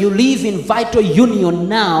Kristo. So you live in vital union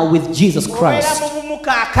now with Jesus Obeera Christ, mu bumu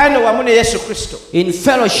kaakano wamu ne Yesu Kristo. in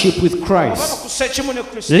fellowship with Oba Christ, mu kusa kimu ne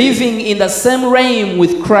Kristo. living in the same realm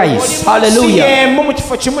with Oli Christ. mu nsi Hallelujah. y'emu mu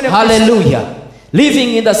kifo kimu ne Kristo. Hallelujah.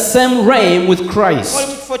 Living in the same realm with Oli Christ.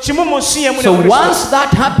 mu kifo kimu mu nsi y'emu ne So Kristo. once that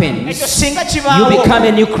Ekyo happens, singa you kibaawo become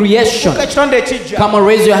a new creation. okuka ekitonde ekijja. Come on,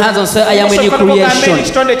 raise your hands and say, I am a new Osobola okugamba creation.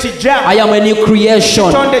 ekitonde kijja. I am a new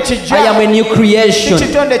creation. I am a new creation.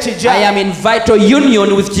 Ekitonde kijja. I am in vital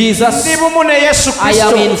union with Jesus. Ndi bumu ne Yesu I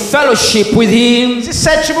am in Kristo. fellowship with Him.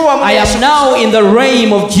 Nzisa ekimu wamu I ne Yesu am now in the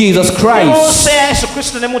realm of Jesus Kristo. Mu Christ. nsi ya Yesu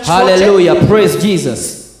Kristo ne mu kifo kye. Hallelujah. Praise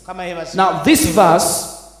Jesus. Kama yeebazibwe. Now, this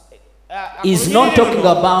verse is not talking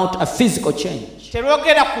about a physical change.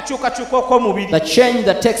 terwogera ku kukyukakyuka okw'omubiri. The change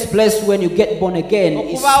that takes place when you get born again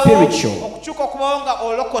is Okubaawo spiritual. okukyuka okubawo nga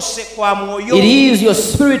olokose kwa mwoyo. It is your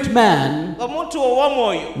spirit man Omuntu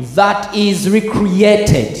ow'omwoyo that is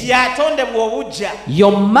recreated. yatondebwa obujja.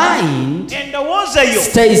 Your mind Endowooza yo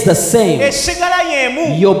stays the same. esigala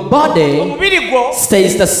y'emu. Your body Omubiri gwo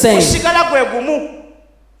stays the same. gusigala gwe gumu.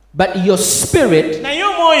 But your spirit Naye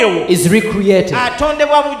omwoyo wo is recreated.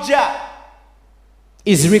 atondebwa bujja.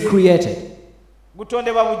 Is recreated.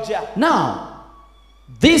 Gutondebwa bujja. Now,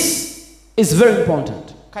 this is very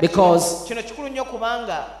important Kati because kino kikulu nnyo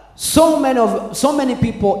kubanga so many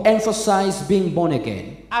people emphasize being born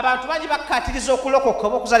again, abantu bangi bakkaatiriza okulokoka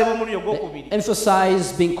oba okuzaalibwa omulundi ogwokubiri.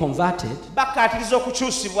 emphasize being converted, Bakkaatiriza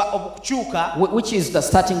okukyusibwa okukyuka which is the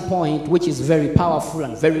starting point, which is very powerful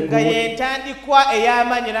and very nga good. y'entandikwa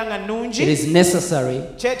ey'amaanyi era nga It nnungi. is necessary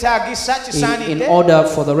Kyetaagisa in kisaanidde. order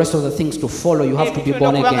for the rest of the things to follow. You have to be Ebintu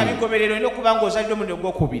born byonna okuba nga again. bigobererwa olina okuba ng'ozaliddwa omulundi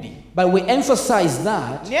ogwokubiri. But we emphasize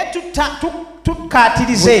that. Naye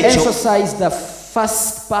tukkaatiriza We ekyo. emphasize the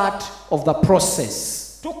first part of the process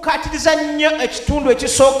Tukkaatiriza nnyo ekitundu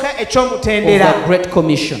ekisooka of eky'omutendera the Great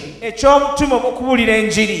Commission. eky'obutume obw'okubuulira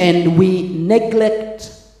enjiri. And we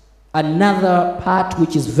neglect another part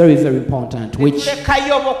which is very, very important, which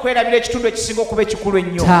Tulekayo oba okwerabira ekitundu ekisinga okuba ekikulu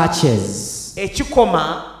ennyo touches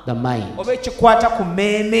ekikoma the mind. oba ekikwata ku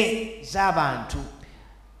mmeeme z'abantu.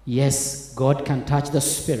 Yes, God can touch the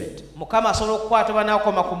spirit. Mukama asobola okukwata oba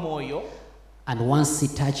n'akoma ku mwoyo, And once He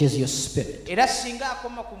touches your spirit era singa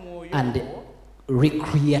akoma ku mwoyo and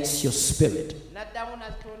recreates your spirit, n'addamu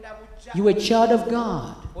n'atonda bujja, you are a child of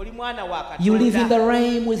God. oli mwana wa You live in Katonda the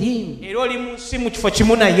realm with Him. era oli mu nsi mu kifo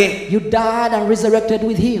kimu naye, You died and resurrected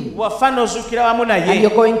with Him. wafa n'ozuukira wamu And naye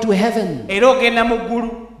you're going to heaven. era ogenda mu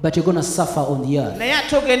ggulu, But you're going to suffer on the earth naye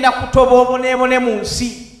ate ogenda kutoba oboneebone mu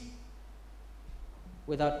nsi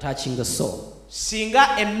without touching the soul. singa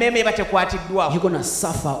emmeeme eba tekwatiddwako. You're going to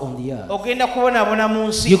suffer on the earth. Ogenda kubonaabona mu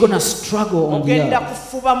nsi, You're going to struggle on the ogenda earth.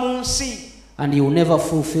 kufuba mu nsi, And you will never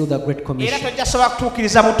fulfill the Great era Commission. tojja sobola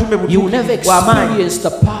kutuukiriza butume You will never butuukivu bw'amaanyi. experience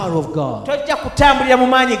the power of God. Tojja kutambulira mu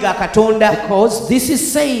maanyi ga Katonda Because this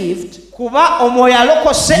is saved. kuba omwoyo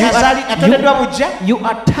alokose atondeddwa bujja, you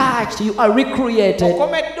are touched, you are recreated,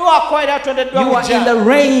 okomeddwako era atondeddwa you are in bujja. the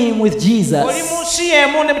realm with Oli Jesus. mu nsi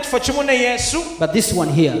y'emu ne mu kifo kimu ne Yesu, But this one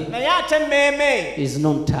here naye ate emmeeme is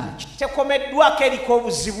not touched. tekomeddwako eriko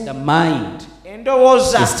obuzibu. The mind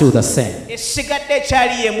Endowooza is still the same. esigadde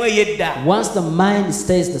ekyali y'emu ey'edda. Once the mind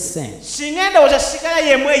stays the same, Singa endowooza sigala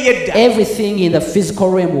y'emu ey'edda, everything in the physical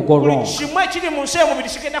realm will go buli wrong. kimu ekiri mu nsi y'omubiri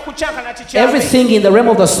kigenda kucankana tikyabe. Everything in the realm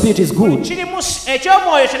of the spirit is good. Kiri mu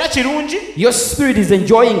eky'omwoyo kyonna kirungi. Your spirit is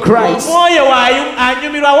enjoying Christ. Omwoyo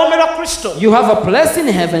anyumirwa awoomerwa Kristo. You have a place in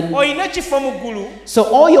heaven. Olina ekifo mu ggulu. So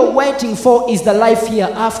all you're waiting for is the life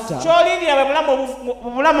hereafter. Ky'olindira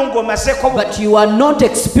bwe bulamu ng'omazeeko But you are not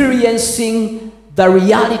experiencing the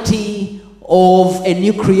reality of a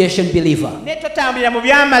new creation believer. ne totambulira mu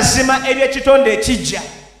by'amazima eby'ekitonde ekijja.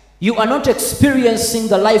 You are not experiencing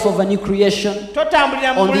the life of a new creation,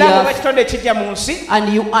 Totambulira mu On the bulamu earth. bw'ekitonde ekijja mu nsi,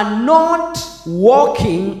 and you are not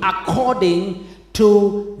walking according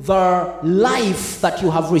to the life that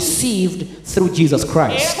you have received through Jesus era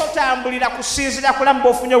Christ. totambulira kusinziira kulamu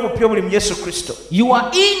bw'ofunye obupya obuli mu Yesu Kristo. You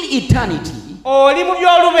are in eternity. Oli mu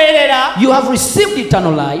by'olubeerera, You have received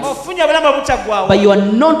eternal life, ofunye obulamu obutaggwaawo, but you are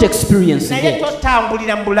not experiencing naye it.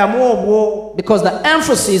 totambulira mu bulamu obwo. Because the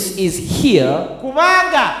emphasis is here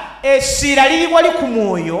Kubanga essira liri wali ku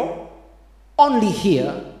mwoyo, only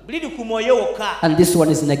here, liri ku mwoyo wokka, and this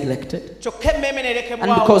one is neglected. kyokka emmeeme And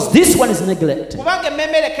nerekebwawo. because this one is neglected, Kubanga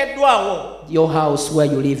emmeeme erekeddwawo, your house where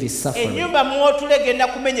you live is suffering. ennyumba mw'otula egenda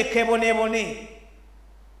kumenyeka eboneebone.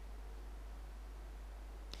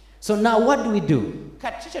 So now what do we do?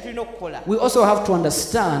 Kati kye tulina okukola, We also have to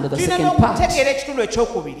understand the tulina second part n'okutegeera ekitundu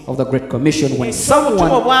ekyokubiri. of the Great Commission. When Ekyobutumwa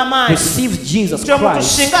someone obw'amaanyi, receives Jesus nti omuntu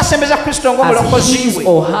Christ singa asembeza Kristo as ng'omulokozi his we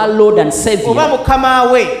or her Lord and oba Savior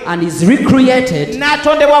mukama we, and is recreated,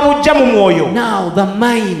 n'atondebwa bujja mu mwoyo, now the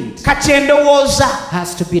mind kati endowooza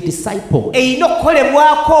has to be discipled. erina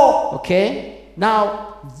okukolebwako. Okay?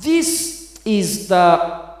 Now, this is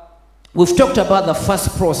we've talked about the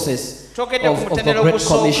first process Twogedde of ku the mutendera Great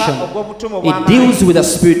ogusooka Commission. ogw'obutumwa It obw'amaanyi. deals with the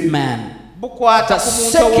spirit man. Bukwata The ku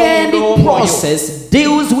muntu second ow'omwoyo. process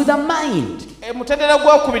deals with the mind. Mutendera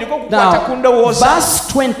gwokubiri gwo gukwata ku Now, ndowooza. verse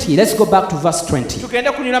 20, let's go back to verse 20.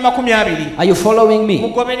 Tugende ku nnyina 20. Are you following me?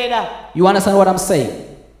 Mugoberera. You understand what I'm saying?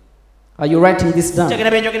 Are you writing this down?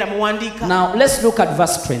 Kyagenda benjogera muwandiika. Now, let's look at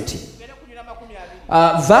verse 20. Tugende ku nnyina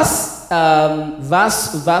 20.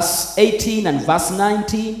 Verse 18 and verse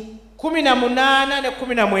 19 18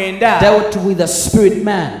 ne 19 dealt with the spirit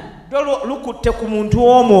man. lukutte ku muntu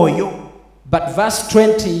w'omwoyo. But verse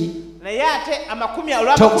 20 Naye ate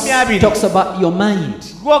olwa talks about your mind.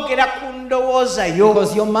 gwogera ku ndowooza yo.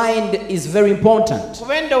 Because your mind is very important.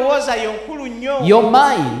 Kuba endowooza yo nkulu nnyo. Your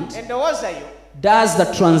mind Endowooza yo does the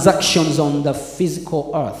transactions on the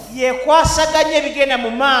physical earth. yekwasaganya ebigenda mu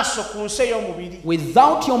maaso ku nsi ey'omubiri.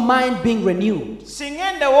 Without your mind being renewed,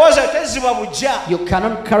 Singa endowooza yo tezzibwa bujja, you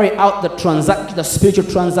cannot carry out the spiritual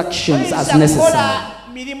transactions as oyinza necessary. kukola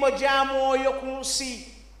mirimu gya mwoyo ku nsi.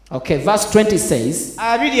 Okay, verse 20 says,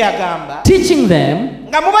 20 agamba teaching them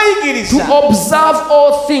nga mubayigiriza to observe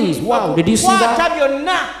all things. Wow, did you see that? okukwata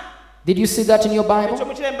byonna. Did you see that in your Ekyo Bible?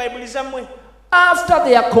 mukire mu bayibuli zammwe. After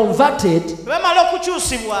they are converted, Bwe bamala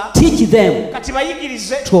okukyusibwa, teach them kati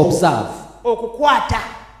bayigirize to observe. okukwata.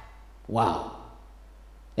 Wow.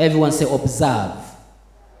 Everyone say observe.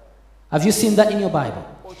 Have you seen that in your Bible?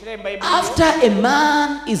 Okire mu bayibuli. After a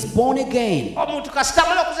man is born again, Omuntu kasita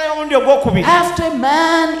amala okuzaalibwa omulundi ogwokubiri, after a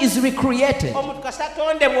man is recreated omuntu kasita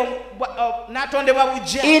n'atondebwa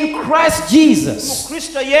bujja in Christ mu Jesus,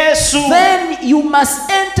 Kristo Yesu, then you must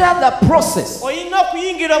enter the process olina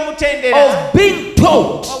okuyingira omutendera of being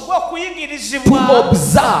taught to ogw'okuyingirizibwa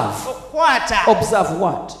observe. okukwata. Observe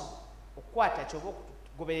what? Okukwata ki oba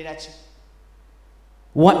okugoberera ki?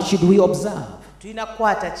 What should we observe? Tulina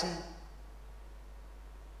kukwata ki?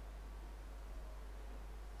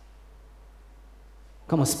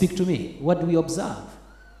 Come on, speak to me. What do we observe?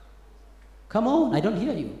 Come on, I don't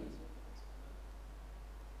hear you.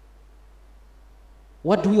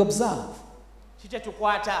 What do we observe? Ki kye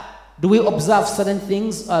tukwata? Do we observe certain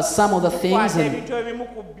things, some of the things? Tukwata And ebintu ebimu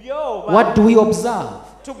ku byo oba what do we observe?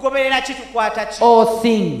 tugoberera ki? Tukwata ki? All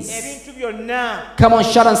things. Ebintu byonna. Come on,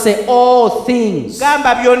 shout and say, all things.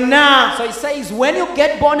 Gamba byonna. So it says, when you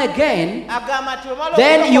get born again, Agamba nti omala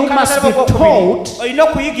then you okulokoka must be n'okulokoka okubiri, taught olina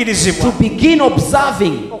okuyigirizibwa to begin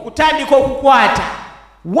observing. okutandika okukwata.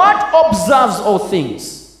 What observes all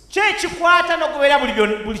things? Ki ekikwata n'ogoberera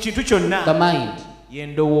buli kintu kyonna? The mind.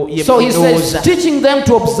 Ye So he says, ndowooza. teaching them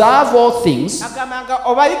to observe all things, Agamba nga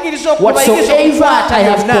obayigiriza whatsoever okukwata I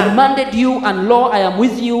have byonna. commanded you, and lo, I am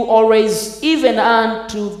with you always, even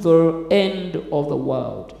unto the end of the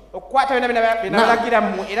world. Okukwata byonna bye nabalagira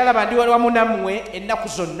mmwe, era laba ndi wamu nammwe ennaku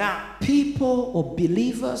zonna. People or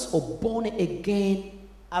believers or born again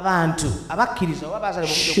Abantu abakkiriza oba baazaalibwa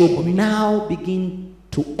mu should Kristo now begin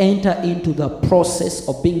to enter into the process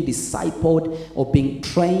of being discipled or being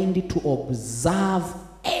trained to observe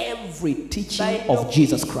every teaching of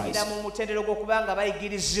Jesus Christ, mu mutendero gw'okuba nga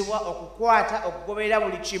bayigirizibwa okukwata okugoberera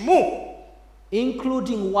buli kimu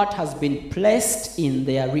including what has been placed in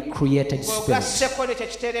their recreated spirit. ogasseko ne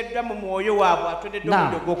kyekiteereddwa mu mwoyo waabwe atondeddwa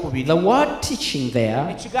omulundi Now, ogwokubiri. the word teaching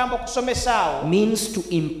there Ekigambo okusomesa awo means to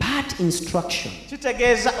impart instruction.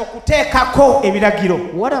 kitegeeza okuteekako ebiragiro.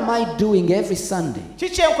 What am I doing every Sunday? Ki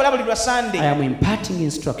kyenkola buli lwa I Sunday? am imparting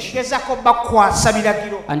instruction. Gezaako bakwasa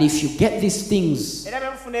biragiro. And if you get these things Era bwe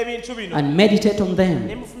mufuna ebintu bino and meditate on ne them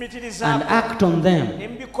and mufumitirizaako act on them, ne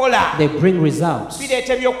mubikola they bring results.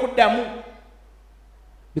 bireeta ebyokuddamu.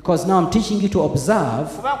 Because now I'm teaching you to observe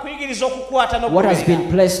Kuba nkuyigiriza okukwata what has been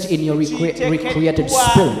n'okugoberera placed in your recreated kiteekeddwa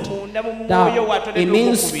spirit. munda mu mwoyo Now, it watondeddwa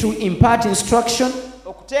means to ogwokubiri. impart instruction,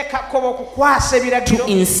 Okuteekako oba okukwasa ebiragiro,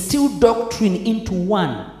 to instill doctrine into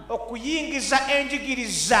one. okuyingiza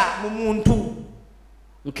enjigiriza mu muntu,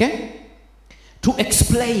 Okay? To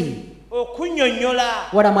explain.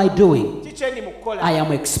 okunnyonnyola. What am I doing? Ki kye ndi mu kukola? I am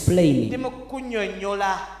Ndi explaining. mu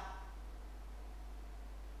kunnyonnyola.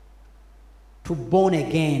 to born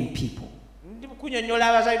again people. ndi kunyonnyola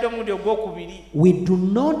abazalidde omulundi ogwokubiri. We do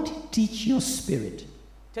not teach your spirit.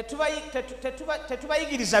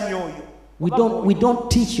 Tetubayigiriza myoyo. We don't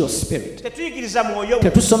teach your spirit. Tetuyigiriza mwoyo.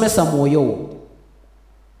 Tetusomesa mwoyo wo.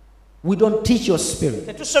 We don't teach your spirit.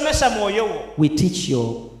 Tetusomesa mwoyo wo. We teach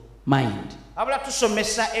your mind. Abula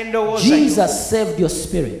tusomesa endowooza yo. Jesus saved your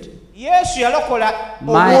spirit. Yesu yalokola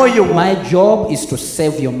omwoyo wo. My job is to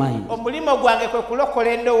save your mind. Omulimo gwange kwe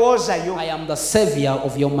kulokola endowooza yo. I am the savior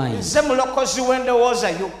of your mind Nze mulokozi w'endowooza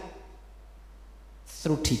yo.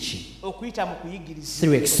 through teaching, Okuyita mu kuyigiriza.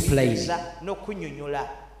 through explaining, N'okunnyonnyola.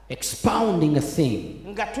 expounding a thing.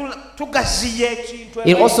 Nga tugaziya ekintu.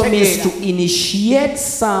 It also means to initiate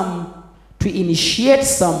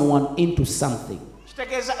someone into something.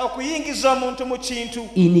 Kitegeeza okuyingiza omuntu mu kintu.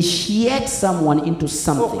 Initiate someone into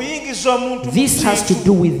something. Okuyingiza omuntu mu This has to kintu.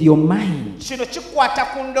 do with your mind Kino kikwata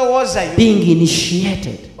ku ndowooza yo. being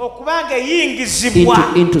initiated Okubanga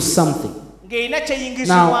eyingizibwa. into something. Ng'erina Now,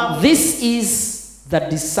 kyeyingizibwamu. this is the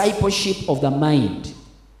discipleship of the mind.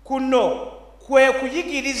 Kuno kwe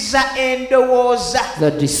kuyigiriza endowooza.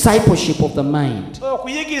 The discipleship of the mind.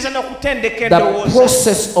 Okuyigiriza n'okutendeka The endowooza.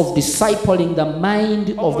 process of discipling the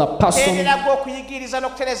mind of the person Omutendera gw'okuyigiriza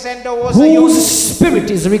n'okutereza endowooza whose y'omuntu. spirit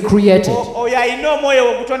is recreated. Oyo alina omwoyo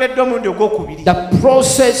ogutondeddwa omulundi ogwokubiri. The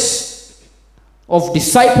process of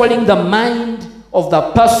discipling the mind of the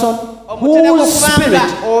person Omutendera whose spirit gw'okubanga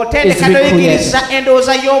is otendeka recreated. n'oyigiriza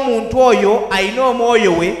endowooza y'omuntu oyo alina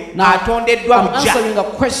omwoyo we Now, atondeddwa I'm buggya. answering a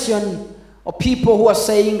question of people who are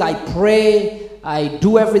saying, I pray, I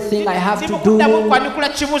do everything I have to do. Ndimukuddamu kwanukula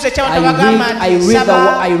kibuuzo eky'abantu bagamba I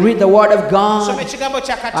nti read the word of nsoma God. ekigambo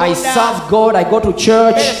kya I Katonda. serve God. I go to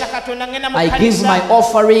church. Mpeereza Katonda, ngenda mu I give kkanisa, my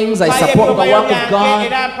offerings. I mpayo support the ebyobaayo work of byange, God.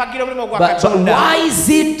 era mpagira omulimu gwa But Katonda. why is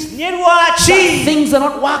it Nye lwaki that things are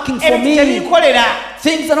not working for ebintu me? tebinkolera?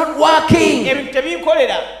 Things are not working. Ebintu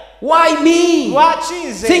tebinkolera. Why me? Lwaki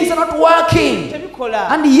nze? Things are not working.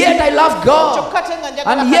 Tebikola. And yet I love God. Kyokka ate nga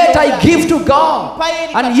njagala And yet I Katonda. give to God.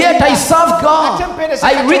 And yet I serve God.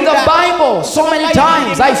 I read the Bible so many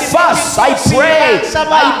times. I fast. I pray.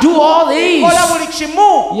 I do all Kola these. buli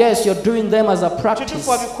kimu. Yes, you're doing them as a practice.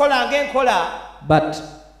 Kituufu obikola ng'enkola. But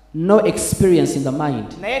no experience in the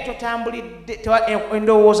mind. Naye totambulidde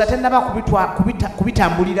endowooza tennaba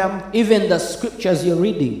kubitambuliramu. Even the scriptures you're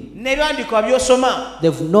reading, N'ebyandikwa by'osoma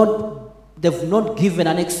they've not given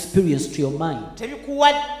an experience to your mind.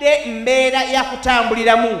 tebikuwadde mbeera ya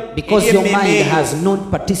kutambuliramu. Because eri your emmeeme mind eyo. has not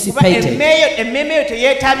Kuba participated emmeeme eyo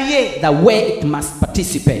teyeetabye the way it must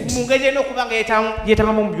participate. mu ngeri erina okuba nga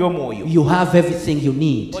yeetabamu mu by'omwoyo. You have everything you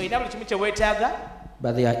need, Olina buli kimu kye weetaaga,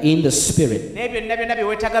 but they are in the spirit, naye byonna byonna bye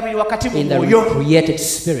weetaaga biri wakati mu in the mwoyo. created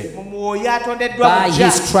spirit. Mu mwoyo atondeddwa By buggya.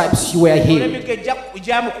 his stripes you were healed. Olw'emiggo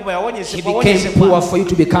gyamukuba He became poor yawonyezebwa. for you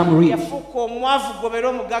to become rich. Yafuuka omwavu gobera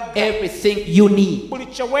omugagga. Everything you need Buli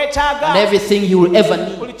kye weetaaga, and everything you will ever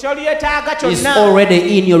need buli ky'olyetaaga is kyonna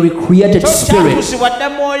already in your recreated spirit. kyakuzibwa dda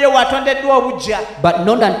mwoyo watondeddwa obuggya. But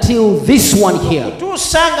not until this one here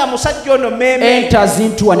Tuusa nga musajja ono mmeeme enters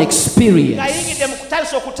into an experience. ng'ayingidde mu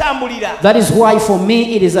kutandisa okutambulira. That is why for me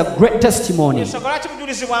it is a great testimony Ensonga lwaki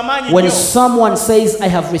bujulizi bwa maanyi when nnyo. someone says, I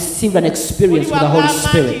have received an experience with the Holy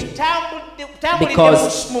Spirit.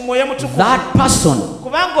 Because mu mwoyo mutukuvu. That person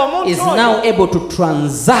Kubanga omuntu is oyo now able to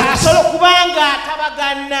transact asobola okubanga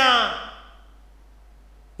atabagana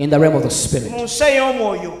in the realm of the Spirit. mu nsi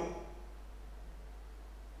ey'omwoyo.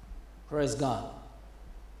 Praise God.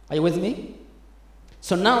 Are you with me?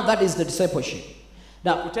 So now that is the discipleship.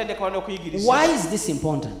 Now, Kutendeka wano okuyigiriza. why is this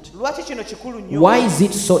important? Lwaki kino kikulu nnyo? Why is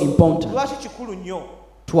it so important Lwaki kikulu nnyo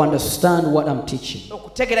to understand what I'm teaching?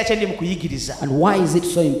 okutegeera kye ndi mu kuyigiriza? And why is it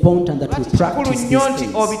so important that we Lwaki kikulu practice nnyo these nti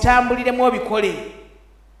things? obitambuliremu obikole?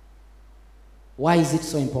 Why is it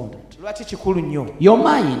so important? Lwaki kikulu nnyo? Your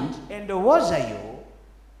mind Endowooza yo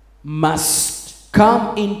must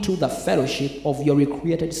come into the fellowship of your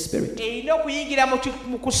recreated spirit. erina okuyingira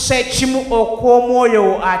mu kussa ekimu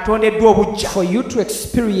okw'omwoyo atondeddwa obuggya. For you to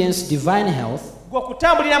experience divine health, Gwe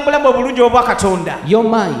okutambulira mu bulamu obulungi obwa Katonda, your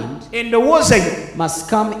mind endowooza yo must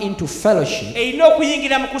come into fellowship erina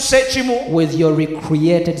okuyingira mu kussa ekimu with your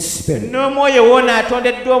recreated spirit. n'omwoyo woona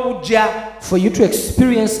atondeddwa obuggya. For you to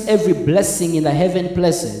experience every blessing in the heaven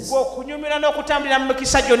places, Gwe okunyumira n'okutambulira mu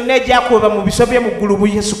mikisa gyonna egyakuba mu biso bye mu ggulu mu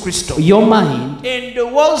Yesu Kristo. your mind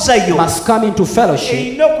Endowooza yo must come into fellowship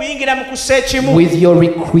erina okuyingira mu kussa ekimu with your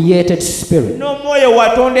recreated spirit. n'omwoyo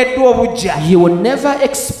watondeddwa obuggya. You will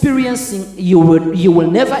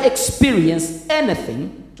never experience anything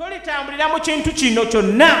tolitambulira mu kintu kino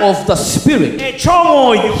kyonna of the Spirit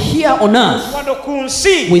eky'omwoyo here on earth wano ku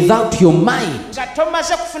nsi without your mind nga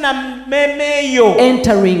tomaze kufuna mmeeme eyo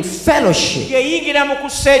entering fellowship ng'eyingira mu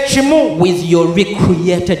kussa ekimu with your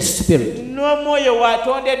recreated spirit. n'omwoyo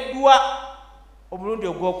watondeddwa omulundi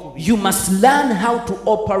ogwokubiri. You must learn how to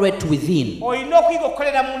operate within. olina okuyiga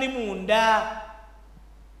okukolera muli munda.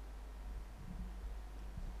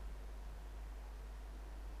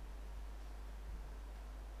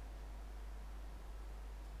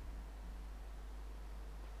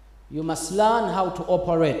 You must learn how to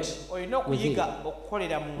operate olina within. okuyiga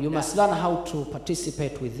okukolera You munda must learn how to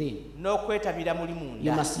participate within. n'okwetabira muli You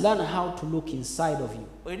munda. must learn how to look inside of you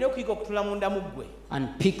olina okuyiga okutula munda mu ggwe and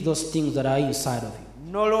pick those things that are inside of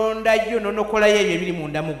you. nolondayo n'onokolayo ebyo ebiri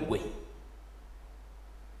munda mu ggwe.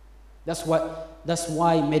 That's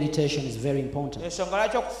why meditation is very important. ensonga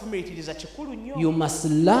lwaki okufumiitiriza kikulu nnyo. You must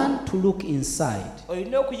learn to look inside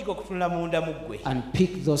olina okuyiga okutunula munda mu ggwe and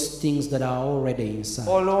pick those things that are already inside.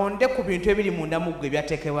 olonde ku bintu ebiri munda mu ggwe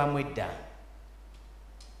ebyateekebwamu edda.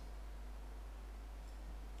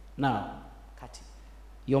 Now, kati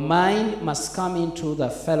your mind must come into the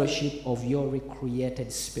fellowship of your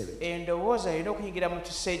recreated spirit. endowooza erina okuyingira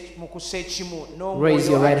mu kussa ekimu n'omwoyo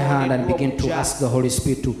Raise your right hand and begin to ask the Holy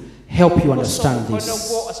Spirit to help you understand this.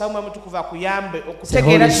 asaba mwoyo mutukuvu akuyambe Say,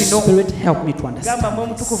 okutegeera Holy kino. Spirit, help me to gamba understand mwoyo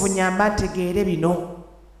mutukuvu this. nyamba ntegeere bino.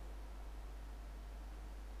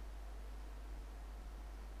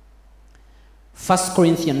 First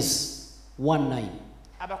Corinthians 1:9.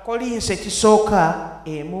 abakolinso ekisooka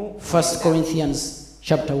emu. First Corinthians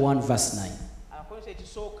chapter 1 verse 9. abakolinso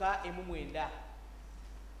ekisooka emu 9.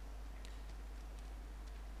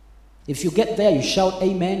 If you get there, you shout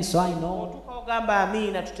amen, so I know. otuuka ogamba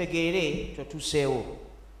amiina tutegeere kyotuuseewo.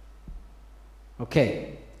 Okay.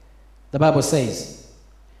 The Bible says,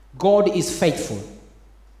 God is faithful.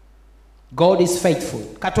 God is faithful,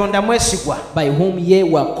 katonda mwesigwa. by whom ye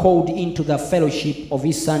were called into the fellowship of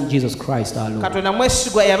his Son Jesus Christ our Lord. katonda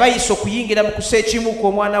mwesigwa yabayisa okuyingira mu kussa ekimu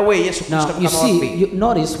kw'omwana we yesu kristo Now you mukama waffe. see, you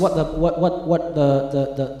notice what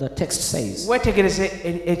the text says. weetegereze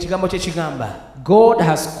ekigambo kye kigamba. God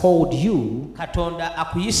has called you katonda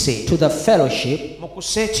akuyise to the fellowship mu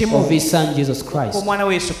kussa ekimu of his Son Jesus Christ. kw'omwana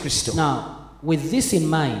we yesu kristo. Now, with this in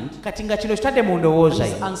mind, kati nga kino kitadde mu ndowooza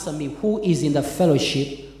please yo. answer me, who is in the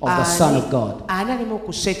fellowship of the Son of God? ani alimu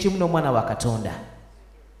okussa ekimu n'omwana wa katonda?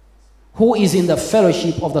 Who is in the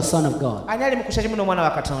fellowship of the Son of God? ani ali mu kussa ekimu n'omwana wa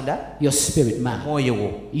katonda? Your spirit man. omwoyo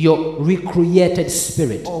wo. Your recreated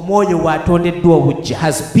spirit omwoyo waatondeddwa obujja.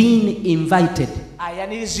 has been invited.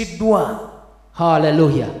 ayaniriziddwa.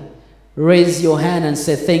 Hallelujah. Raise your hand and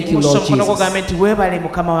say, thank you, Lord mukono Jesus, gogambe nti weebale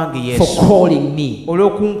mukama wange for yesu calling me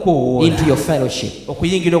olw'okunkoowoola into your fellowship.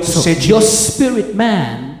 okuyingira So okussa ekimu. your spirit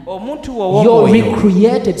man, omuntu wo your ow'omwoyo,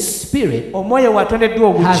 recreated spirit omwoyo waatondeddwa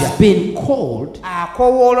obujja, has been called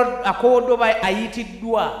akoowoddwa oba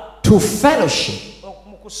ayitiddwa to fellowship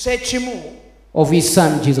mu kussa ekimu of his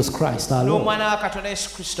Son Jesus Christ our Lord. n'omwana wa katonda yesu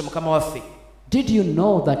kristo mukama waffe. Did you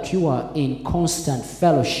know that you are in constant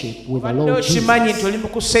fellowship with the Obadde Lord okimanyi nti Jesus? oli mu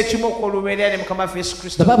kussa ekimu okw'olubeerera ne mukama waffe yesu The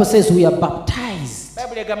kristo. Bible says we are baptized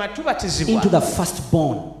bayibuli egamba tubatizibwa into the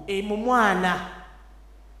firstborn. mu mwana.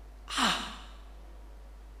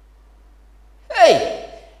 Hey,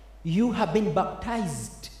 you have been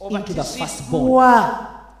baptized into the firstborn.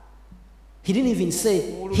 Obatizibwa. He didn't even say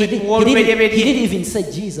he didn't even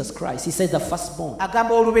say Jesus Christ. He said the firstborn.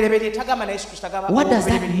 agamba olubereberye tagamba na yesu kristo agamba What does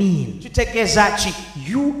that olubereberye. mean? kitegeeza ki?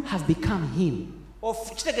 You have become him.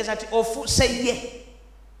 kitegeeza nti ofuuse ye.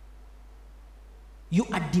 You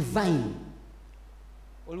are divine.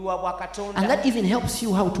 oli wa bwa And katonda. that even helps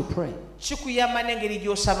you how to pray. kikuyamba n'engeri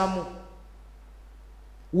gy'osabamu.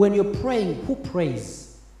 When you're praying, who prays?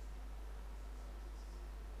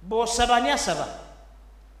 bw'osaba ani asaba?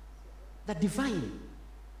 The divine.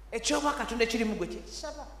 ekyobwa katonda ekiri mu gwe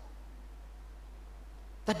kyekisaba.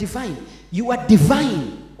 The divine. You are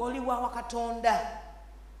divine. oli wa katonda.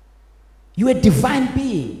 You are a divine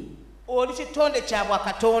being. oli kitonde kya bwa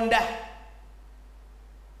katonda.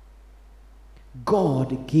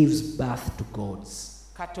 God gives birth to gods.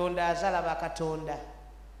 katonda azaala ba katonda.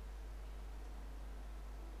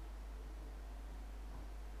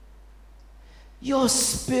 Your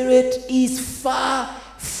spirit is far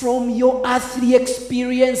from your earthly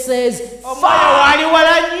experiences. omwoyo Far. waali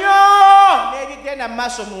wala nnyo n'ebigenda mu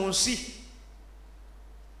maaso mu nsi.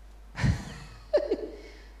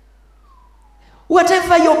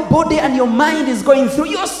 Whatever your body and your mind is going through,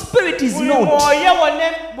 your spirit is buli not. mwoyo wo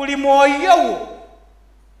ne buli mwoyo wo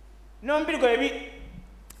n'omubiri gwo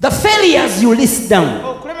The failures you list down.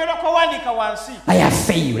 okulemerwa kwawandiika wansi I have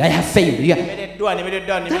failed. I have failed. Yeah.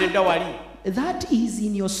 nemereddwa wali That is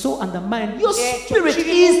in your soul and the mind. Your Ekyo spirit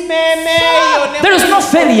kiri mu is. mmeeme eyo ne There is no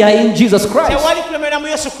failure in Jesus Christ. tewali kulemerera mu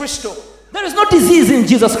yesu kristo There is no disease in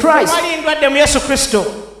Jesus Christ. tewali ndwadde mu yesu kristo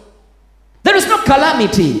There is no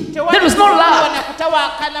calamity. There is no lack.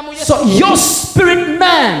 kutawaakana mu yesu So your spirit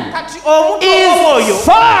man kati omuntu omwoyo is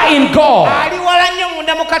far in God, ali wala nnyo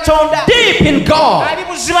munda mu katonda deep in God, ali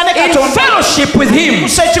buziba ne in katonda fellowship with Him.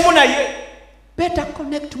 kusa ekimu naye Better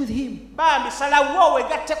connect with Him. bambi salawo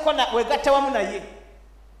wegatte wamu naye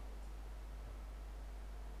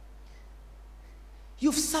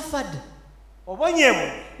You've suffered.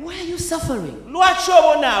 obonyeemu Why are you suffering? lwaki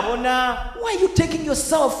obonaabona Why are you taking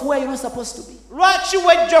yourself where you're not supposed to be? lwaki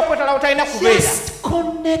wejja okwetala butalina kubeera Just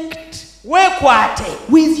connect weekwate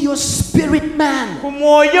with your spirit man. ku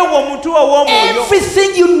mwoyo wo omuntu ow'omwoyo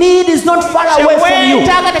Everything you need is not far away from you.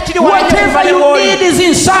 Kyewetaaga tekiri wala Whatever you nnyo need is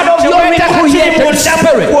inside of your Kyewetaaga kiri recreated munda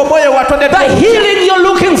spirit. mu omwoyo watondeddwa The healing you're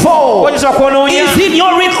looking for oyinza kwononya is in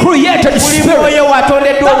your recreated buli spirit. mwoyo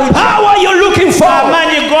watondeddwa The power you're looking for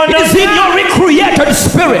amaanyi is in gonna your recreated buli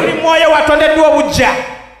spirit. mwoyo watondeddwa obujja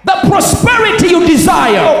The prosperity you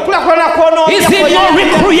desire okulakulana kwononya is in your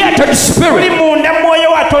recreated buli spirit. munda mu mwoyo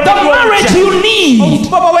The watondeddwa marriage obujja you need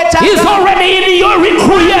obufuba bwe is weetaaga already in your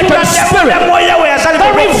recreated spirit. mwoyo we The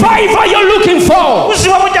yazalibwa revival you're looking for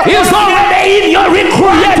kuziba bujja is already in your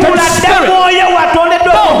recreated kuladde spirit. mwoyo The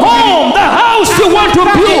watondeddwa home, the house you want to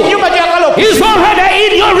build ennyumba gy'oyagala is okuzimba already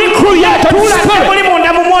in your recreated tuladde spirit. muli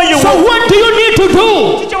munda mu mwoyo So wo what do you need to do?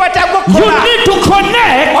 kiki kyewetaaga You okukola need to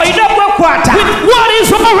connect olina okwekwata with what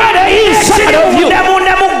is already inside ekiri of you.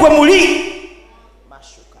 munda mu ggwe muli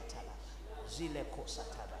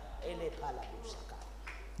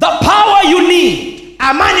The power you need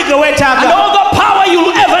amaanyi ge and weetaaga all the power you'll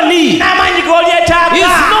ever need n'amaanyi is g'olyetaaga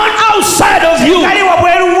not outside of you. gali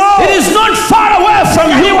wabweruwo It is not far away from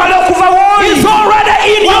gali you. wala okuva wooli It's already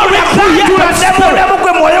in your recreated tuladde munda spirit. mu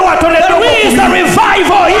ggwe mwoyo watondeddwa There is a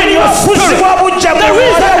revival in your spirit. okuzibwa bujja mu There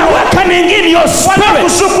is an mwoyo wo. awakening in your waliwo spirit.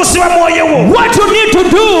 okuzuukusibwa mwoyo wo What you need to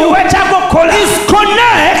do weetaaga okukola is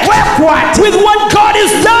connect weekwate with what God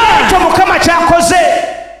has done. ekyo mukama kyakoze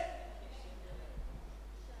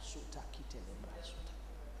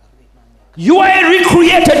You are a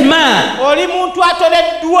recreated man. oli muntu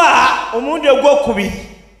atoneddwa omulundi ogwokubiri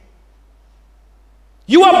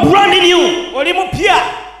You are brand new. oli mupya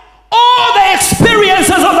All the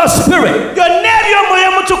experiences of the spirit byonna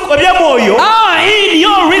ebyomwoyo are in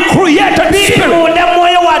your recreated biri spirit. munda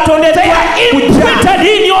mwoyo They watondeddwa are imprinted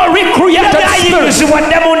in your recreated spirit. byayingizibwa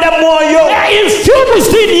dde munda mwoyo They are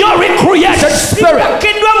infused in your recreated spirit.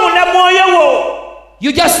 bipakiddwa munda mwoyo wo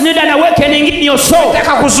You just need an awakening in your soul.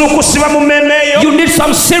 teeka kuzuukusibwa mu mmeeme eyo You need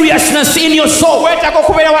some seriousness in your soul. weetaaga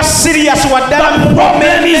okubeera wa siriyasi waddala The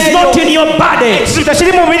problem is not in your body. ekizibu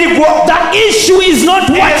tekiri mu mubiri gwo The issue is not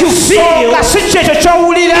what you feel ensonga si kyekyo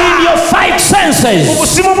ky'owulira in your five mu senses.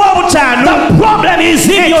 busimu bw'obutaano The problem is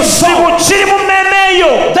in your soul. ekizibu kiri mu mmeeme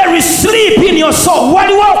eyo There is sleep in your soul.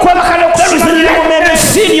 waliwo okwebakala There is okusibalira mu mmeeme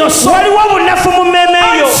lackness in your soul. waliwo obunafu mu mmeeme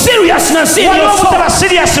eyo Seriousness in waliwo your soul. obutaba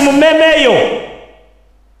siriyasi mu mmeeme eyo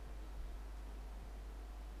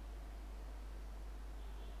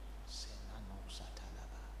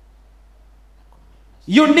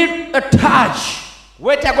You need a touch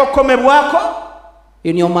weetaaga okukomebwako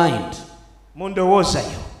in your mind. mu ndowooza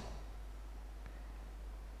yo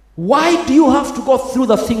Why do you have to go through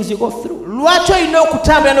the things you go through? lwaki olina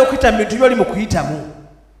okutambula n'okuyita mu bintu by'oli mu kuyitamu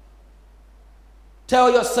Tell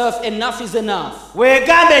yourself enough is enough.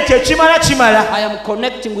 weegambe nti ekimala kimala I am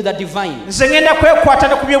connecting with the divine. nze ngenda kwekwata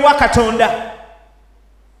ne ku by'obwa katonda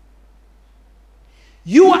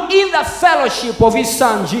You are in the fellowship of his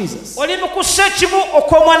son Jesus. oli mu kussa ekimu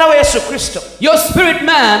okw'omwana we yesu kristo Your spirit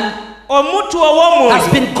man omuntu ow'omwoyo has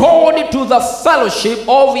been called to the fellowship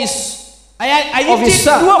of his.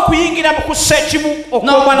 ayitiddwa okuyingira mu kussa ekimu Now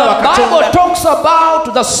okw'omwana wa the Bible katonda talks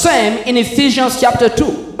about the same in Ephesians chapter 2.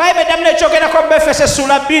 bayibuli eddamu n'ekyogerako mu befeso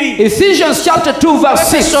essula 2 Ephesians chapter 2 verse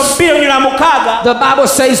efeso 6. 2 onyula mukaaga The Bible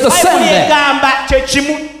says the same bayibuli there. egamba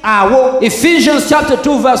kyekimu awo Ephesians chapter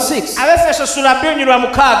 2 verse 6. abefeso essula 2 onyula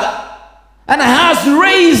mukaaga And has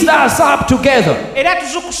raised us up together era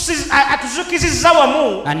atuzukizizza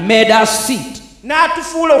wamu and made us sit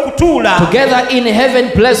n'atufuula okutuula together in heaven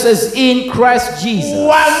places in Christ Jesus.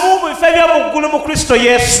 wamu mu bifo eby'omu ggulu mu kristo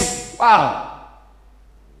yesu Wow.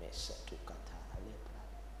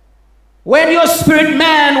 When your spirit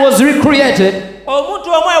man was recreated, omuntu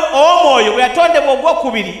ow'omwoyo bwe yatondebwa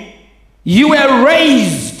ogwokubiri you were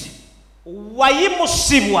raised.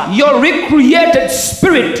 wayimusibwa Your recreated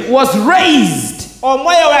spirit was raised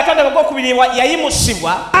omwoyo we yatonda ogwokubiri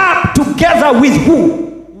yayimusibwa up together with who?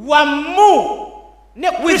 wamu ne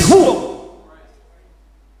With Kristo. who?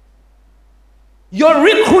 Your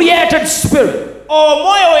recreated spirit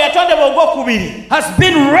omwoyo we yatondebwa ogwokubiri has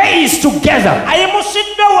been raised together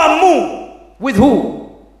ayimusiddwa wamu with who?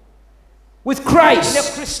 With ne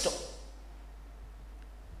Christ. Kristo.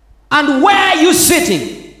 And where are you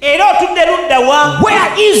sitting? Era otudde ludda wa?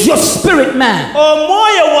 Where is your spirit man?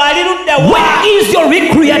 Omwoyo waali ludda wa? Where is your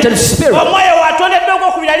recreated spirit? Omwoyo watondeddwa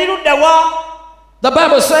ogwokubiri ali ludda wa? The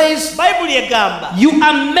Bible says Bayibuli egamba you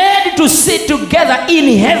are made to sit together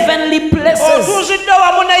in heavenly places. otuuziddwa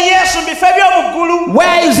wamu ne Yesu mu bifo eby'omuggulu.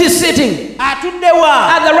 Where is he sitting? Atudde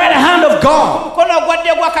wa? At the right hand of God. Mukono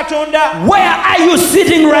ogwadde gwa Katonda. Where are you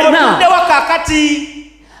sitting right Otudde now? wa kaakati.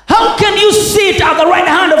 How can you sit at the right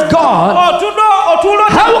hand of God? Otuula otya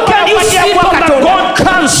How can you mukono sit gwa on the Katonda? God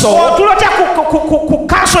counsel Otuula otya ku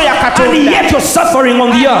kanso ya and Katonda? yet you're suffering on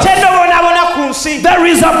the earth? Ate ndobonaabona ku nsi. There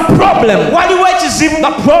is a problem. Waliwo ekizibu.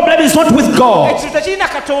 The problem is not with God. Ekizibu tekirina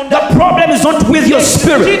Katonda. The problem is not with your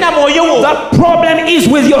spirit. Kirina mwoyo wo. The problem is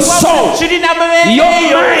with your soul Kirina Your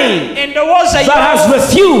mbeeyo. mind Endowooza that has yo.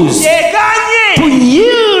 refused Yeeganye. to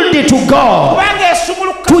yield it to God, Kubanga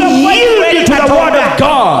esumulukuka to n'okwegura yield eri it to the word Katonda. of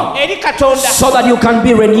God, Eri Katonda. so that you can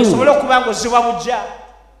be renewed. Osobole okuba ng'ozzibwa bujja.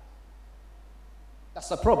 That's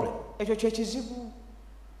the problem. Ekyo kyekizibu.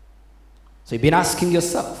 So you've been asking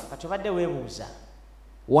yourself, Kati obadde weebuuza.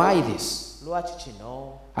 why this? Lwaki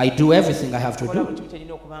kino? I do everything I have to Okola buli do. kimu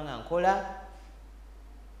ky'olina okuba nga nkola.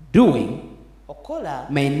 Doing Okola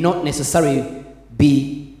may not necessarily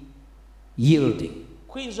be yielding,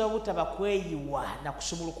 kuyinza obutaba kweyiwa na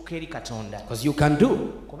kusumulukuka eri Katonda. because you can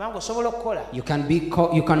do, Kubanga osobola okukola. you can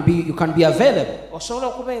be available, Osobola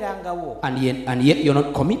okubeerangawo. and yet you're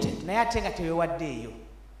not committed. Naye ate nga teweewaddeeyo.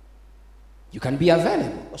 You can be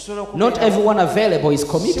available. Osobola Not okubeerawo. everyone available is Si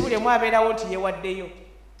committed. buli omu abeerawo nti yeewaddeyo.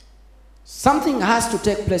 Something has to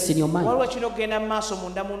take place in your mind. Waliwo kino okugenda mu maaso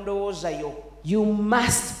munda mu ndowooza yo. You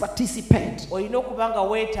must participate. Olina okuba nga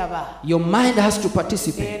weetaba. Your mind has to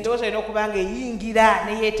participate. Endowooza erina okuba nga eyingira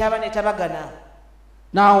ne yeetaba netabagana.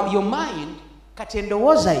 Now, your mind Kati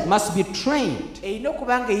endowooza yo must be trained. erina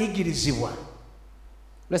okuba nga eyigirizibwa.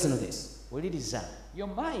 Listen to this. Wuliriza. Your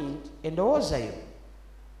mind Endowooza yo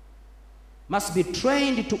must be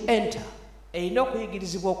trained to enter erina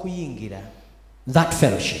okuyigirizibwa okuyingira that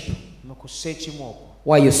fellowship mu kussa ekimu okwo.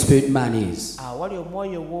 where your spirit man is. Awali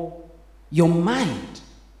omwoyo wo. Your mind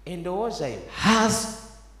Endowooza yo has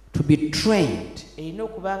to be trained erina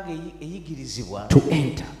okuba nga eyigirizibwa to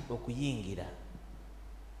enter. okuyingira.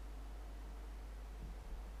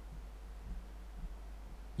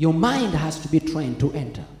 Your mind has to be trained to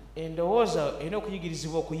enter Endowooza erina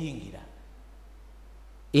okuyigirizibwa okuyingira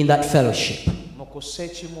in that fellowship mu kussa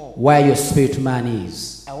ekimu okwo where your spirit man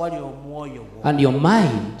is. awali omwoyo wo. And your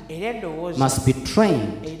mind Era endowooza must be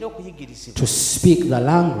trained erina okuyigirizibwa to speak the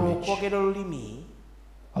language okwogera olulimi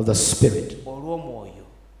of the spirit olw'omwoyo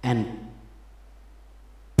and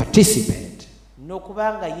participate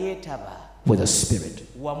n'okuba nga yeetaba with the spirit.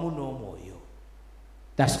 wamu n'omwoyo.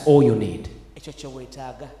 That's all you need. Ekyo kye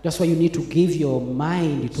weetaaga. That's why you need to give your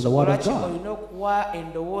mind to the word of Lwaki God. olina okuwa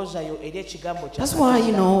endowooza yo eri ekigambo kya That's why,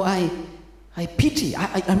 Katonda. I pity.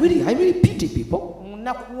 I really pity people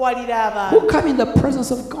Nnakuwalira who abantu come in the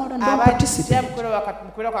presence of God and don't abajja participate. mu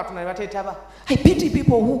kubeera kwa Katonda ne bateetaba. I pity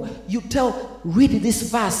people who you tell, read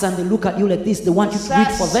this verse, and they look at you like this. They want you to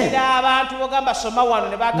read for them. Saasira abantu bogamba soma wano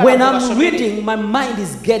ne baagala When ngo I'm basomere. reading, my mind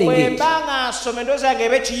is getting Bwe it. mba nga nsoma endowooza yange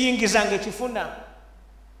eba ekiyingiza ng'ekifuna.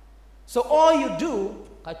 So all you do,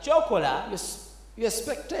 Kakyokola you're a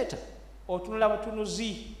spectator. otunula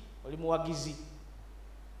butunuzi, oli muwagizi.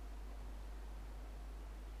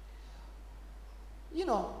 You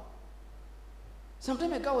know, some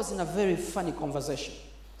time ago I was in a very funny conversation.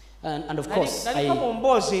 And of course, Naliko mu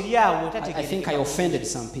mboozi eri awo I think I etategeerekeka. offended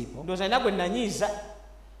some people Ndowooza nina gwe nanyiiza.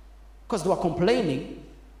 because they were complaining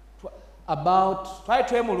about, Twali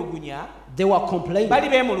twemulugunya, bali bali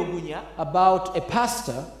beemulugunya about a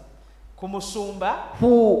pastor ku musumba.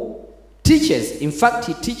 who teaches, in fact,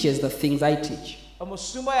 he teaches the things I teach,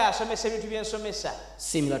 Omusumba oyo asomesa ebintu bye nsomesa,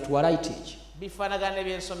 similar to what I teach. bifaanagana ne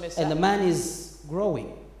bye nsomesa. And the man is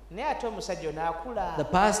growing. Naye ate omusajja ono akula. The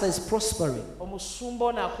pastor is prospering. Omusumba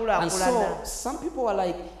ono And so akulaakulana. some people are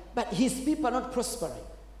like, but his people are not prospering.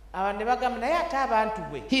 Abantu ne bagamba naye ate abantu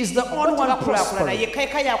bwe He is the only one tebakulaakulana, prospering. yekka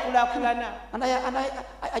yekka yakulaakulana. And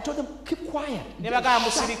I told them, keep quiet. Ne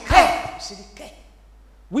bagamba Shut musirike, up. musirike.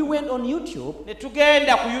 We went on YouTube, ne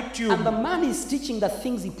tugenda ku and YouTube the man is teaching the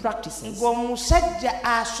things he practices. ng'omusajja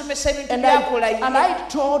asomesa ebintu And byakola I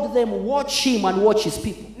told them, watch him and watch his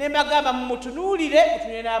people. ne mbagamba mumutunuulire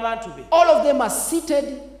mutunuulire n'abantu be All of them are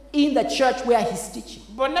seated in the church where he's teaching.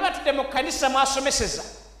 bonna batudde mu kkanisa mwasomeseza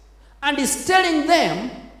And he's telling them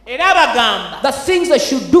era abagamba the things they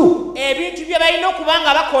should do. ebintu bye balina okuba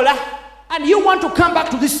nga bakola And you want to come back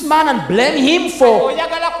to this man and blame him for...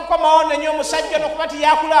 oyagala kukomawo nenya omusajja n'okuba ti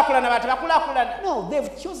yakulaakulana bati bakulaakulana No,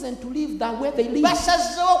 they've chosen to live the way they live.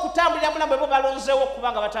 basazzewo okutambulira mulamu bwe bo balonzeewo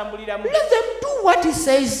okuba nga batambuliramu Let them do what he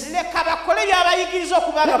says. leka bakole byabayigiriza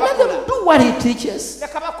okuba nga Let bakola them do what he teaches.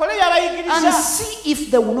 leka bakole And byabayigiriza see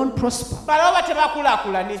if they will not prosper. balawo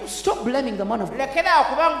batebakulaakulane Stop blaming the man of God. lekeraawo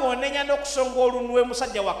kuba ng'onenya n'okusonga olunwe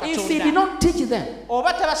musajja wa If he did katonda not teach them,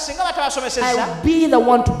 oba singa I batabasomeseza will be the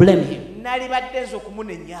one to blame him. nalibadde nze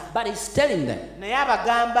okumunenya But he's telling them naye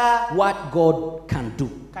abagamba what God can do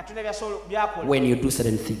katonda byakola when you do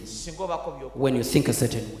certain things, singa obako by'okola when you think a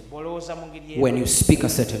certain way, bw'olowooza mu ngeri emu when you speak a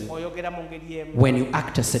certain way, oyogera mu ngeri emu when you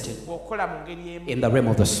act a certain way bw'okola mu ngeri emu in the realm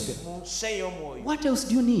of the Spirit. mu nsi ey'omwoyo What else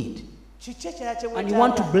do you need? kiki ekirala kye And you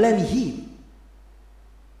want to weetaaga blame him?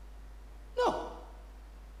 No.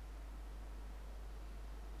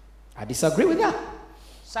 I disagree with that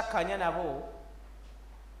sakkanya nabo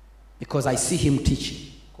because I see him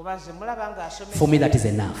teaching. kuba nze mulaba ng'asomesa For me, that is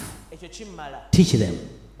enough. ekyo kimmala Teach them.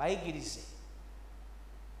 bayigirize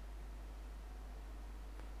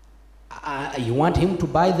You want him to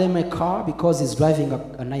buy them a car because he's driving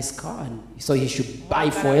a nice car, and so he should buy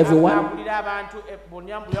for everyone. agulira abantu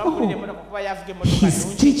bonyambulira emmotoka kuba yavuga emmotoka He's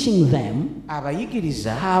nungi teaching them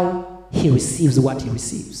abayigiriza how he receives what he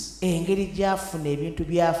receives. engeri gy'afuna ebintu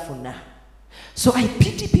by'afuna So I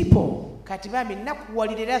pity people kati bambi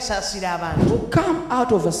nnakuwalira era asaasira abantu who come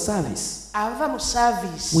out of a service ava mu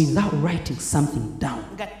saaviisi without writing something down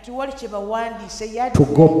nga tiwali kye bawandiise to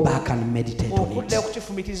go back and meditate on okuddayo it.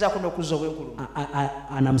 kukifumitirizaako n'okuzza obwenkulumu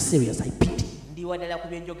And I'm serious, I pity. ndiwa ddala ku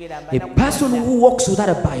byenjogera A person who walks without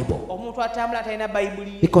a Bible, omuntu atambula atalina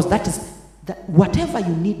bayibuli because whatever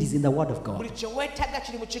you need is in the Word of God. buli kye weetaaga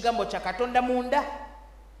kiri mu kigambo kya katonda munda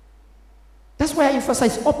That's why I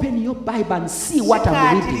emphasize open your Bible and see what I'm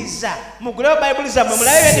reading. sikaatiriza mugulewo bayibuli zammwe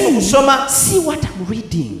mulabe byendi mu kusoma See what I'm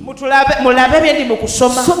reading. mulabe byendi mu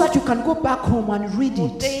kusoma So that you can go back home and read it.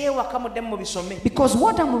 muteyo ewaka muddemu mubisome Because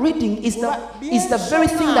what I'm reading is the very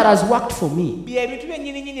thing that has worked for me. bye ebintu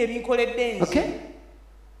byennyininyini ebinkoledde nze Okay?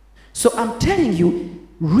 So I'm telling you,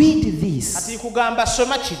 read this. kati kugamba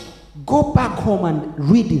soma kino Go back home and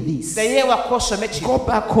read this. ddayo ewaka osome kino Go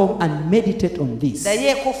back home and meditate on this. ddayo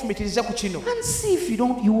eka ofumitirize ku kino And see if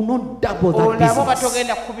you will not double that olabe oba business.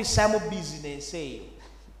 togenda kukubisaamu bizinensi eyo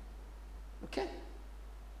Okay?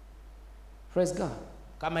 Praise God.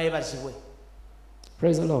 kama yebazibwe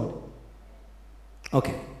Praise the Lord.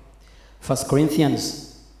 Okay. 1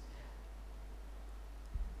 Corinthians.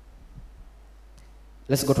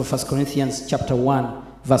 Let's go to 1 Corinthians chapter 1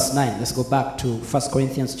 verse 9. Let's go back to 1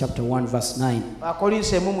 Corinthians chapter 1 verse 9.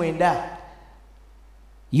 akolinso emu mwenda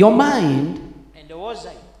Your mind endowooza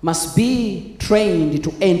yo must be trained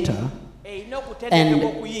to enter erina okutendekebwa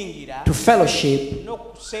And okuyingira to fellowship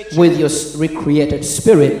n'okuseeki with your recreated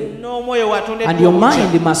spirit, n'omwoyo watondeddwa and your okutya.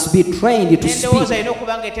 mind must be trained to n'endowooza speak erina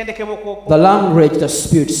okuba nga etendekebwa the language the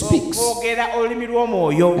Spirit speaks. okwogera olulimi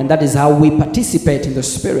lw'omwoyo And that is how we participate in the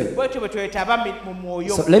Spirit. bwetyo bwe twetaba mu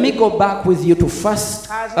mwoyo So let me go back with you to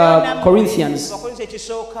 1 Corinthians Abakorinso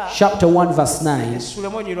ekisooka chapter 1 verse 9.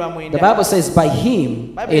 essulemu onyi lwa The mwenda Bible says by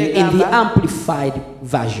him, in the amplified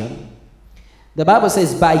version, the Bible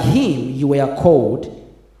says by him you were called,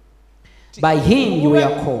 by him you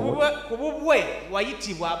were called ku bubwe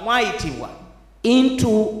mwayitibwa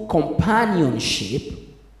into companionship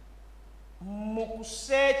mu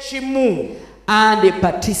kuseekimu and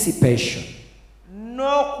participation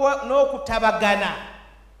n'okutabagana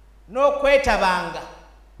n'okwetabanga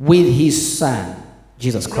with his son,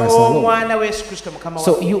 Jesus Christ the Lord. n'omwana wa yesu kristo mukama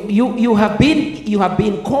So waffe you have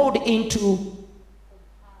been called into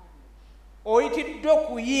oyitiddwa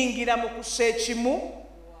okuyingira mu kuseekimu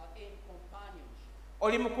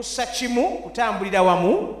oli mu kussa kimu kutambulira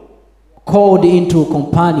wamu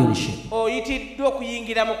companionship. oyitiddwa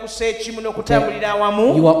okuyingira mu kuseekimu n'okutambulira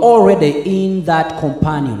wamu You are already in that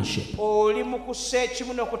companionship. oli mu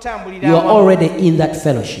kuseekimu n'okutambulira You are wamu already in that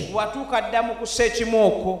fellowship. watuuka dda mu kuseekimu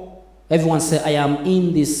okwo Everyone say, I am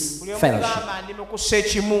in this buli omu fellowship. gamba ndi mu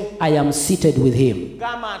kuseekimu I am seated with him.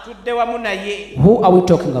 gamba ntudde wamu naye Who are we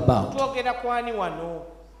talking about? twogera kwani wano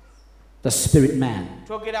the spirit man,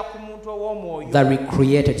 twogera ku muntu ow'omwoyo, the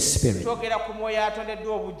recreated spirit. twogera ku mwoyo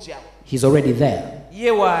atondeddwa obujja, He's already there.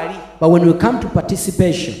 ye waali. But when we come to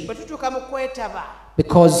participation, Bwe tutuuka mu kwetaba,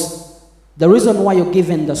 because the reason why you're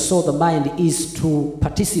given the soul, the mind, is to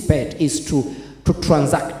participate, is to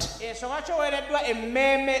transact. ensonga kyoweereddwa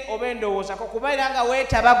emmeeme oba endowoozako kubeera nga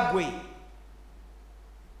weetaba ggwe.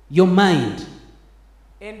 Your mind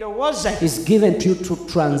Endowooza is given to you to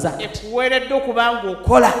transact. ekuweereddwa okuba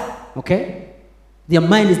ng'okola. Okay? Your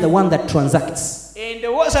mind is the one that transacts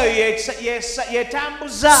Endowooza yo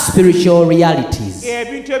yeetambuza spiritual realities.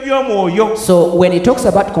 ebintu eby'omwoyo. So when he talks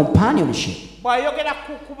about companionship, Bw'ayogera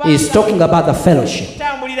ku he's talking about the fellowship.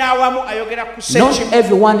 kutambulira awamu, ayogera ku Not kusekimu.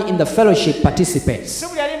 everyone in the fellowship participates. Si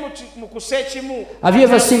buli ali mu kusekimu. Have you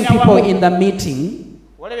ever seen people in the meeting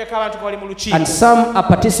Walabeka abantu bali mu lukiiko. and some are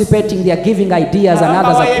participating, they are giving ideas and Abamu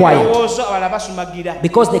others are bawayo quiet ebirowoozo, abalala basumagira.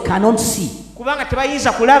 because they cannot see Kubanga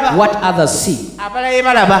tebayinza kulaba what others see. abalala bye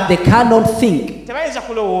balaba. They cannot think Tebayinza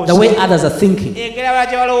the kulowooza. way others are thinking. Engeri abalala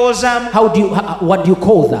gye balowoozaamu. What do you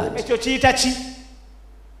call that? Ekyo kiyita ki?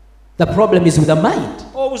 The problem is with the mind.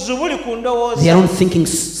 Obuzibu buli ku They ndowooza. are not thinking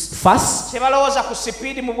fast. Tebalowooza ku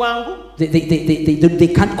sipiidi mu bwangu. They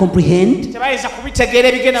can't comprehend. Tebayinza kubitegeera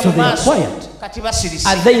ebigenda So mu they are maaso. quiet. Kati basirise.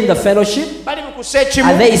 Are they in the fellowship? Bali mu kusekimu.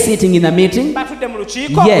 Are they sitting in the meeting? Batudde mu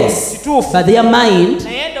lukiiko. Yes. Kituufu. But their mind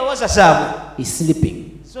Naye endowooza zaabwe is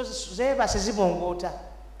sleeping. zo zeebase zibongoota.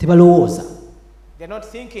 Tebalowooza. They're not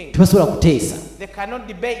thinking. Tebasobola kuteesa. They cannot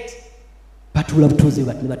debate. Batula butuuze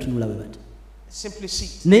bwe bati ne batunula bwe bati. Simply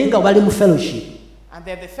sit. Naye nga bali mu fellowship, And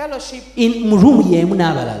they have the fellowship mu ruumu y'emu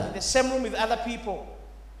n'abalala, in the same room with other people,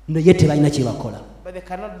 naye tebalina kye bakola. but they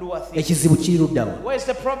cannot do a thing. Ekizibu kiri ludda wa? Where is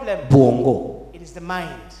the problem? Bwongo. It is the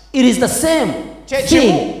mind. It is the same Kye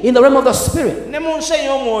thing in the realm of the spirit. Ne mu nsi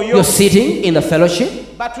ey'omwoyo You're sitting in the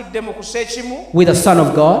fellowship batudde mu kusekimu with the Son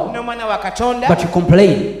of God, n'omwana wa Katonda, but you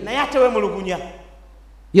complain. naye ate weemulugunya,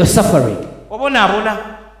 You're suffering.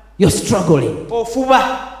 obonaabona, You're struggling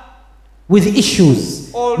ofuba, with issues,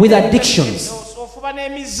 with addictions, ofuba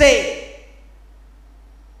n'emize,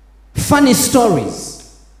 funny stories.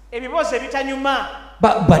 ebiboozi ebitanyuma,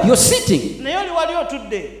 But you're sitting naye oli wali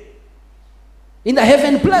otudde, in the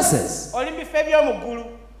heaven places. oli mu bifo eby'omu ggulu,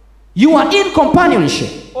 You are in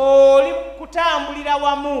companionship, oli kutambulira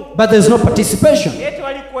wamu, but there's no participation. naye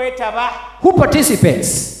tewali kwetaba. Who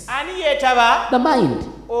participates? Ani yeetaba? The mind.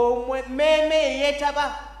 Ommeeme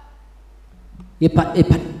yeetaba.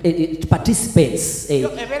 It participates,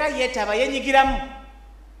 Ebeera yeetaba, yenyigiramu,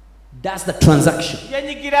 does the transaction,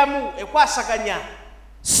 yenyigiramu, ekwasaganya,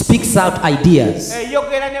 speaks out ideas,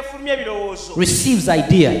 eyogera n'efulumya ebirowoozo, receives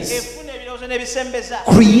ideas, efuna ebirowoozo n'ebisembeza,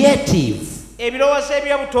 creative, ebirowoozo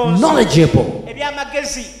eby'obutonzi, knowledgeable,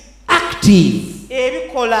 eby'amagezi, active,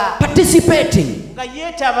 ebikola, participating. nga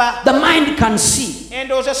yeetaba. The mind can see.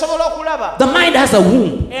 Endowooza esobola okulaba, The mind has a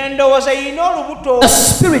womb. endowooza erina olubuto, The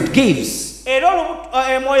spirit gives. era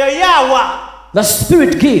omwoyo yaawa, The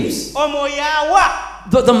spirit gives. omwoyo awa,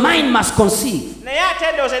 The mind must conceive. naye ate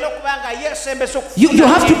endowooza erina okuba nga yeesembesa You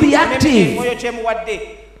have to be active. omwoyo kyemuwadde.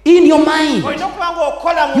 In your mind, Olina okuba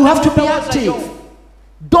ng'okola mu you have to be ndowooza active. yo.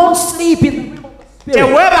 Don't sleep in the realm of the spirit.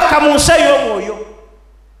 Teweebaka mu nsi ey'omwoyo.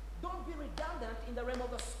 Don't be redundant in the realm of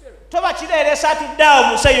the spirit. Toba kireeresa atuddeawo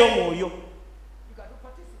mu nsi ey'omwoyo.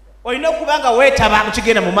 Olina okuba nga weetaba mu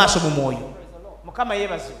kigenda mu maaso mu mwoyo. Mukama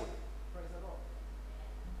yeebazibwe.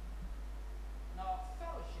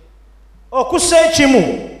 Okussa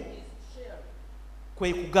ekimu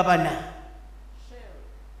kwe kugabana.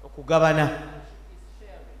 Okugabana.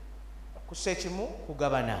 Okussa ekimu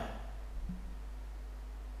kugabana.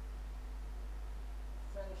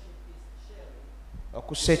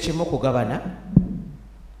 Okussa ekimu kugabana.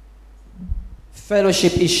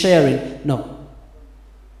 Fellowship is sharing. No.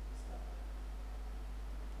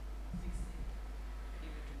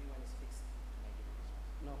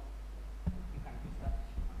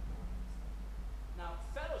 Now,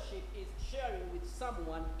 fellowship is sharing with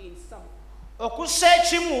someone in some. Okussa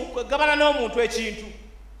ekimu kwegabana n'omuntu ekintu.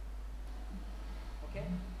 Okay?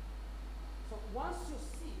 So once you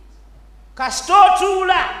sit Kasita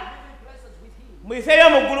otuula in places with him, mu bifo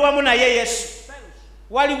eby'omu ggulu wamu naye Yesu, fellowship.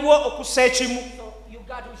 waliwo okussa ekimu. So you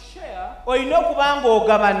got to share. Olina okuba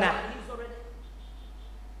ng'ogabana. He's already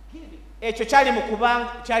giving. Ekyo kyali mu kuwa.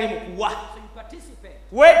 So you participate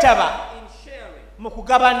Weetaba in sharing mu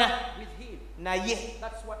kugabana with him. naye.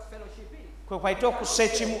 That's what fellowship is. Kwe kwayita okussa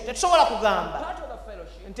ekimu. Tetusobola kugamba Part of the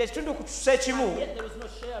fellowship, nti ekitundu ku kussa ekimu, yet there is no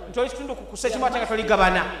sharing. nti oli kitundu ku kussa ekimu ate nga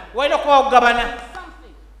toligabana. Walina okuba okugabana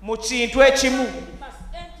Something mu kintu ekimu. must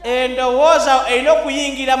enter Endowooza erina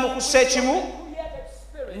okuyingira mu kussa ekimu created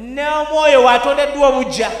spirit n'omwoyo watondeddwa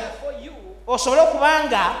obujja for you. osobole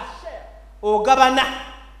okubanga ogabana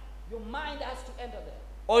Your mind has to enter there.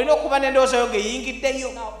 olina okuba n'endowooza yo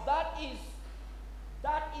ng'eyingiddeyo. Now that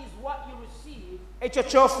is what you receive ekyo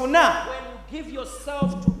ky'ofuna when you give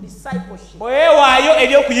yourself to discipleship. bwe weewaayo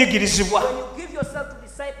eri okuyigirizibwa, When you give yourself to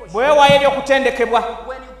discipleship. bwe weewaayo eri okutendekebwa,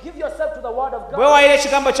 When you give yourself to the word of bwe God weewaayo eri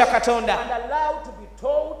ekigambo kya Katonda and allow to be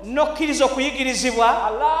told, n'okkiriza okuyigirizibwa,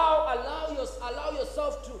 allow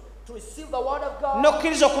yourself to receive the word of God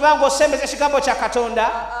n'okkiriza okuba ng'osembeza ekigambo kya Katonda,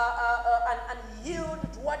 and yield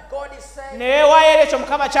to what God is saying. ne weewaayo eri ekyo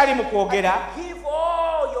Mukama kyali mu kwogera, Give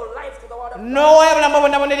all your life to the word of God. n'owaayo obulamu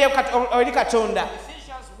bwonna bwonna eri Katonda.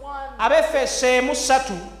 Ephesians 1. Abefeso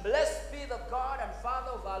 3, Blessed be the God and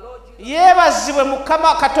Father of our Lord Jesus yeebazibwe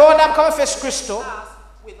Mukama Katonda Mukama waffe Yesu Kristo Christ,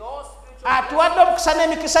 with all spiritual atuwadde omukisa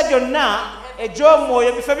n'emikisa gyonna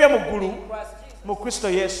egy'omwoyo bifo by'omu ggulu in Christ Jesus. mu Kristo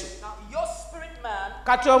Yesu. Now your spirit man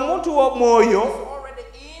Kati omuntu w'omwoyo is already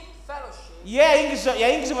in fellowship ye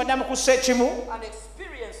yayingizibwa dda mu kussa ekimu and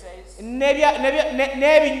experiences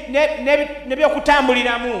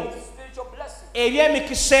n'ebyokutambuliramu spiritual blessings.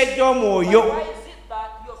 eby'emikisa egy'omwoyo. Why is it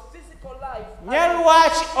that your physical life Naye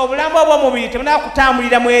lwaki obulamu obw'omubiri temunaba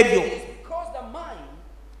kutambulira mu ebyo? is because the mind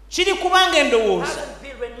Kiri kubanga endowooza hasn't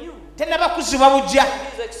been renewed tennaba kuzibwa bujja in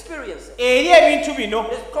these experiences. eri ebintu bino,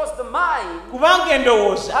 It's because the mind kubanga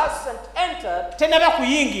endowooza hasn't entered tennaba the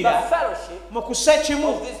kuyingira fellowship mu kussa ekimu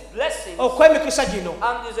of these blessings okw'emikisa gino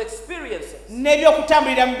and these experiences.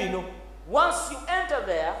 n'ebyokutambuliramu bino. Once you enter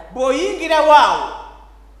there, Bw'oyingirawo awo,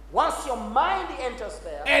 once your mind enters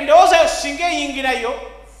there, endowooza yo singa eyingirayo,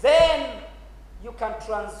 then you can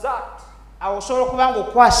transact awo osobola okuba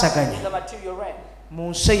ng'okwasaganya in the material realm. mu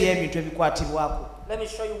nsi ey'ebintu ebikwatibwako. Let me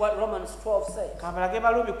show you what Romans 12 says. Kambalage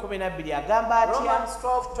Baluumi 12 agamba atya? Romans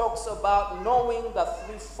 12 talks about knowing the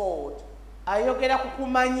threefold. Ayogera ku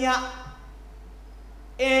kumanya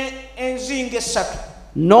enzinga essatu.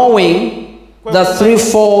 Knowing the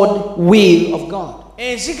threefold will of God.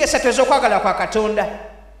 Enzinga essatu ez'okwagala kwa Katonda.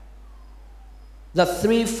 The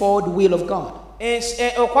threefold will of God.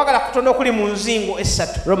 Okwagala Katonda okuli mu nzingo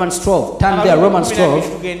essatu. Romans 12. Turn there. Romans 12,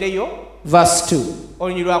 tugendeyo verse 2.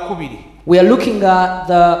 olunyiri lwa 2. We are looking at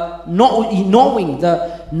knowing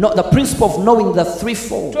the principle of knowing the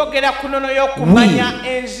threefold. Twogera ku nnono y'okumanya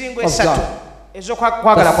enzingo essatu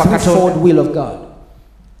ez'okwagala kwa The threefold Katonda. will of God.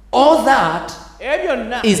 All that Ebyo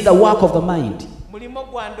byonna is the work of the mind. mulimo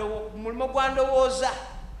gwa ndowooza.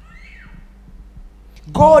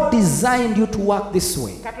 God designed you to work this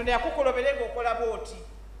way, Katonda yakukolobera ng'okola bw'oti,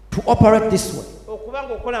 to operate this way. okuba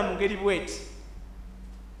ng'okola mu ngeri bw'eti.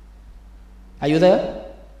 Are you there?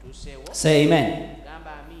 Tuuseewo. Say amen.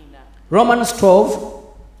 Gamba amiina. Romans 12,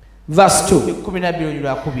 verse 2. 12 olunyiri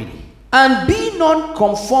lwa 2. And be not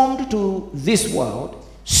conformed to this world,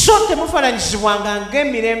 So temufaananyizibwanga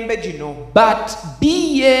ng'emirembe gino, but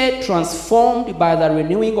be ye transformed by the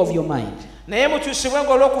renewing of your mind, naye mukyusibwenga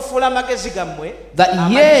olw'okufuula amagezi gammwe that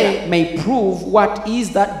amaggya, ye may prove what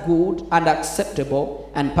is that good and acceptable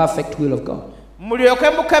and perfect will of God. mulyoke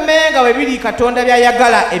mukemenga bwe biri Katonda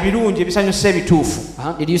by'ayagala ebirungi ebisanyusa ebituufu.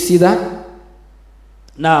 Did you see that?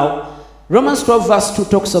 Now, Romans 12 verse 2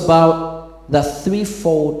 talks about the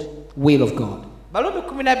threefold will of God. Baluumi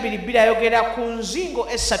 12 ayogera ku nzingo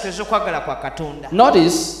essatu ez'okwagala kwa Katonda.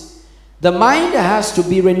 Notice, the mind has to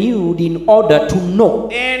be renewed in order to know.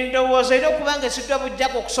 Endowooza erina okuba ng'esiddwa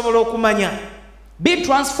bujjako okusobola okumanya. Be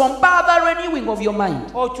transformed by the renewing of your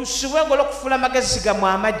mind. Okyusibwenga olw'okufuula amagezi gammwe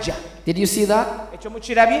amaggya. Did you see that? Ekyo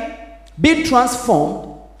mukirabye? Be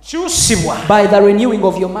transformed Kyusibwa by the renewing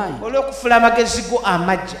of your mind. olw'okufuula amagezi go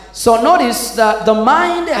amaggya. So notice that the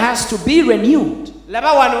mind has to be renewed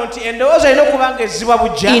Laba wano nti endowooza erina okuba ng'ezzibwa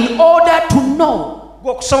bujja in order to know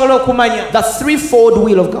gw'okusobola okumanya the threefold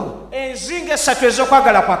will of God. enzinga essatu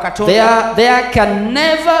ez'okwagala kwa Katonda. There can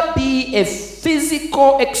never be a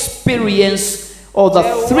physical experience of the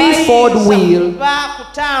threefold will Tewayinza kuba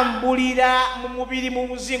kutambulira mu mubiri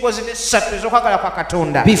mu nzingo zino essatu ez'okwagala kwa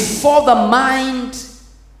Katonda before the mind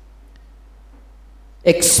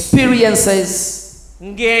experiences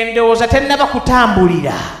ng'endowooza tennaba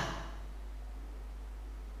kutambulira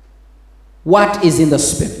what is in the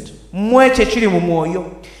spirit. mu ekyo ekiri mu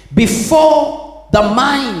mwoyo. Before the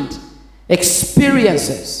mind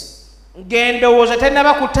experiences ng'endowooza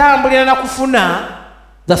tennaba kutambulira na kufuna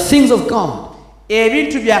the things of God,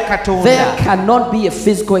 ebintu bya there Katonda, cannot be a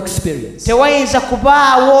physical experience. tewayinza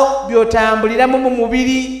kubaawo by'otambuliramu mu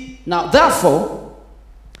mubiri. Now, therefore,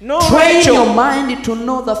 train your mind to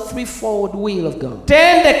know the threefold will of God.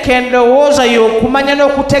 tendeka endowooza y'okumanya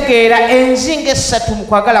n'okutegeera enzingo essatu mu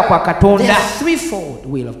kwagala kwa The Katonda. threefold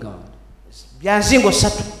will of God. Bya nzingo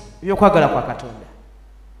ssatu by'okwagala kwa Katonda.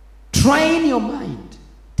 Train your mind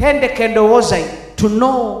tendeka endowooza yo to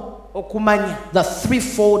know okumanya the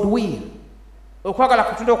threefold will. okwagala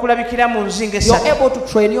katonda okulabikira mu nzinga You're esatu able to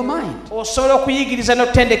train your mind. osobola okuyigiriza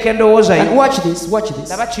n'okutendeka endowooza And yo watch this, watch this.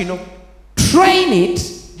 laba kino Train it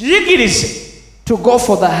giyigirize to go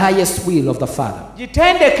for the highest will of the Father.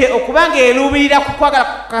 gitendeke okuba nga eruubirira ku kwagala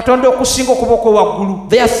katonda okusinga okuba okwawaggulu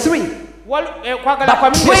There are three. kwagala kwa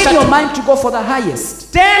But mirundi train your esatu mind to go for the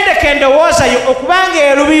highest. tendeka endowooza yo okuba nga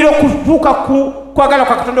eruubirira okutuuka ku kwagala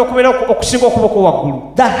kwa katonda okubeera okusinga okuba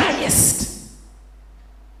okwawaggulu The highest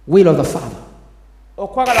will of the Father.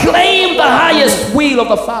 okwagala Claim the highest will of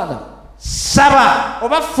the Father. saba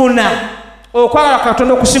oba funa okwagala kwa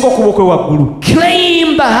katonda okusinga okuba okwawaggulu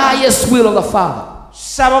Claim the highest will of the Father.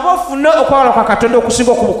 saba oba ofune okwagala kwa katonda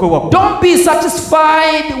okusinga okuba okwawaggulu Don't be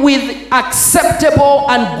satisfied with acceptable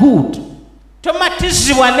and good.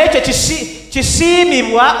 tomatizibwa n'ekyo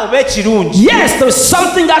kisiimibwa oba ekirungi Yes, there is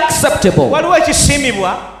something acceptable. waliwo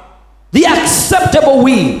ekisiimibwa The acceptable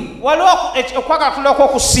will. waliwo okwagala katonda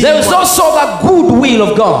There is okwokusiimibwa also the good will of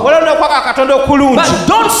God. waliwo n'okwagala katonda okulungi But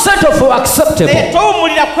don't settle for acceptable.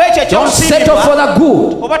 towumulira ku ekyo Don't settle for ekyokusiimibwa the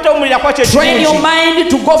good. oba towumulira ku ekyo Train your ekirungi mind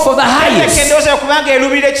to go for the highest, endowooza yo kubanga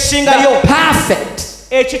erubira ekisingayo the perfect.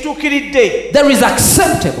 ekituukiridde There is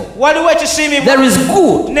acceptable. waliwo ekisiimibwa There is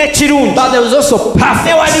good. n'ekirungi But there is also ne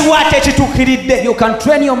perfect. waliwo ate ekituukiridde You can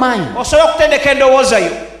train your mind osobola okutendeka endowooza yo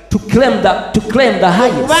to claim the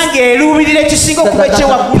highest, kubanga eruubirira ekisinga okuba the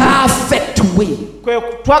ekyewaggulu perfect will. kwe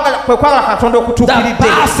kwagala katonda The okutuukiridde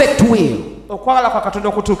perfect will. okwagala kwa katonda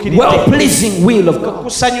okutuukiridde Well-pleasing will of God.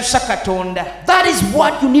 kusanyusa katonda That is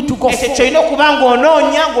what you need to go ekyo for. kyolina okuba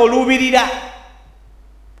ng'onoonya ng'oluubirira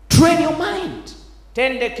Train your mind.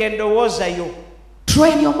 tendeka endowooza yo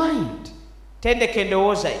Train your mind. tendeka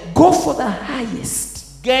endowooza yo Go for the highest,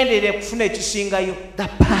 genderera kufuna ekisingayo the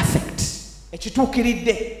perfect.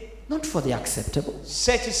 ekituukiridde Not for the acceptable.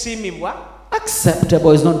 si ekisiimibwa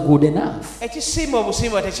Acceptable is not good enough. ekisiima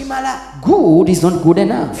obusiimibwa tekimala Good is not good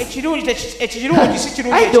enough. ekirungi si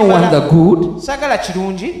kirungi I don't want the ekimala good. sagala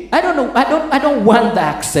kirungi I don't know. I don't want the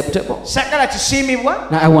acceptable. sagala kisiimibwa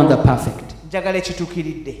No, I want the perfect. njagala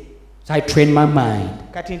ekituukiridde So I train my mind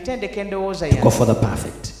kati ntendeka endowooza to go yange for the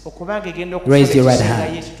perfect. okubanga egenda Raise your right ekisingayo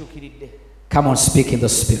hand. ekituukiridde Come on, speak in the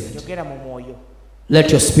spirit. yogera mu mwoyo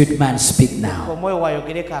Let your spirit man speak now. omwoyo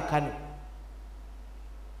waayogere kaakano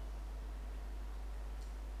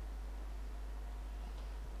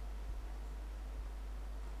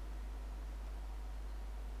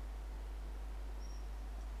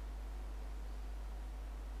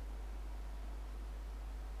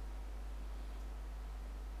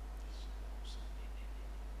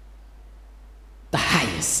The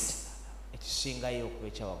highest. ekisingayo okuba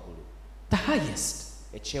ekyawaggulu The highest.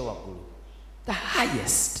 ekyewaggulu The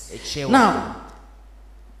highest. ekyewaggulu Now,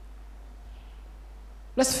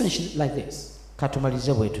 let's finish it like this.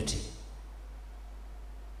 katumalize bwe tuti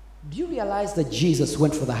Do you realize that Jesus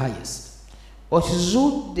went for the highest?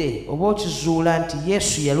 okizuudde oba okizuula nti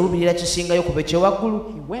yesu yaluubirira kisingayo okuba ekyewaggulu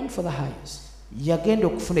He went for the highest. yagenda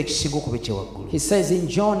okufuna ekisinga okuba ekyewaggulu He says in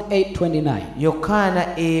John 8:29. yokaana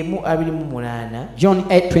 1:28 John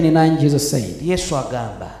 8:29, Jesus said, yesu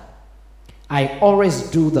agamba I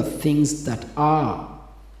always do the things that are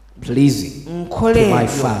pleasing nkola to my ebyo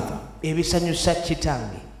Father. ebisanyusa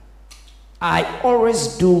kitange I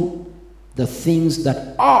always do the things that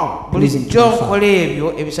are pleasing to bulijjo my Father. nkola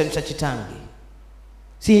ebyo ebisanyusa kitange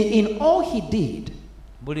See, in all he did,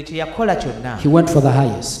 buli teyakola kyonna he went for the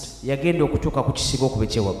highest. yagenda okutuuka ku kisinga okuba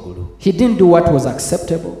ekyewaggulu He didn't do what was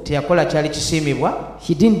acceptable. teyakola kyali kisiimibwa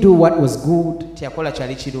He didn't do what was good. teyakola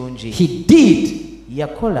kyali kirungi He did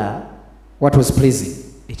yakola what was pleasing.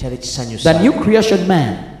 ekyali The kisanyusa new creation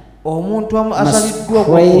man omuntu must azaliddwa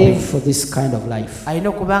crave ogwokubiri for this kind of life. alina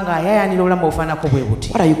okuba nga ayayaanira obulamu obufaanako bwe buti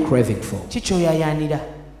What are you craving for? kiki kyoyayaanira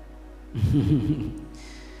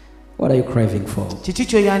What are you craving for? kiki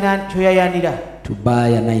kyoyayaanira To buy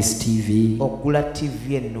a nice TV, okugula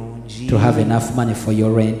tivi ennungi to have enough money for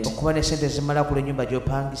your rent, okuba ne sente zimala ku lw'ennyumba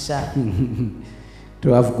gy'opangisa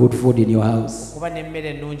to have good food in your house, okuba n'emmere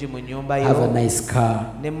ennungi mu nnyumba have a yo nice car,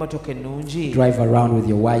 n'emmotoka ennungi drive around with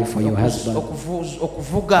your wife or your husband,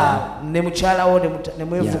 okuvuga ne mukyalawo ne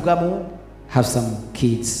mwevugamu have some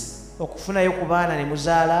kids, okufunayo ku baana ne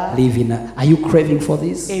muzaala live in a, are you craving for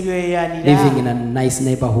this? ebyo Living in yeyaanira a nice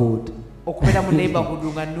neighborhood. okubeera mu neighborhood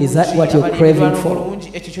nga Is that what you're craving for? bulungi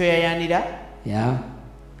ekyo kyoyayaanira Yeah.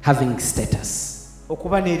 Having status.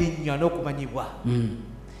 okuba n'erinnya n'okumanyibwa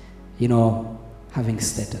You know, having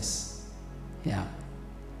status. Yeah.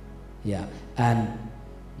 Yeah. And,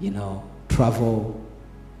 you know, travel.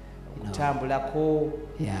 You know, tambulako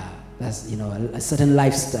yeah.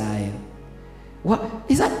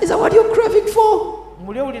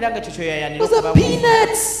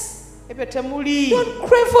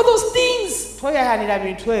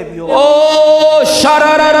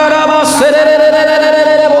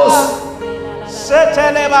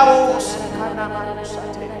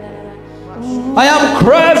 I am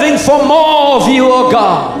craving for more of you, O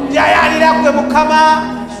God. njayanira gwe Mukama.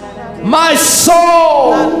 My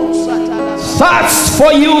soul thirsts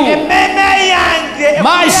for you. Emmeeme yange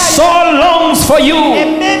My soul longs for you.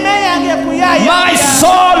 emmeeme yange My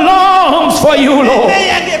soul longs for you, Lord. emmeeme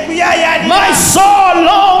yange kuyayanira. My soul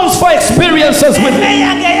longs for experiences with emmeeme you.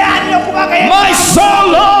 yange yanira okubaga My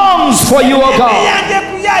soul longs for you, O emmeeme God. yange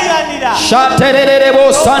kuyayanira.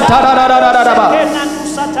 Shatererebo santarararararaba.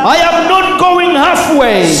 I am not going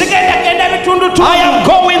halfway. sigenda genda bitundutundu. I am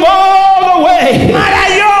going all the way.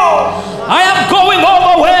 malayo I am going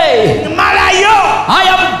all the way. malayo I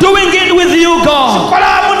am doing it with you, God. kola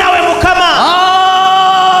wamu nawe Mukama.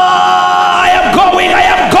 I am going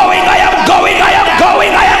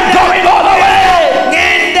all the way.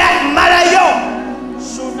 ngenda malayo.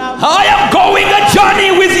 I am going a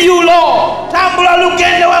journey with you, Lord. tambula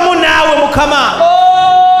olugendo wamu naawe Mukama.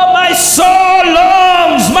 Oh, my soul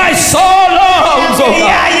longs, oh God.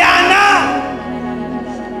 yayana.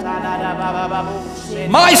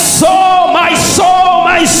 My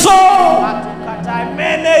soul. kata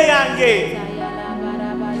emmeeme yange.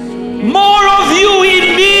 More of you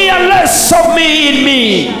in me and less of me in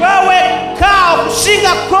me. wewekka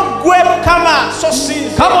okusingako gwe Mukama so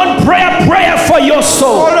sinze. Come on, prayer for your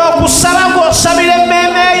soul. olw'okusaba ng'osabira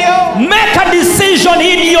emmeeme eyo. Make a decision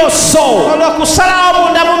in your soul. olw'okusalawo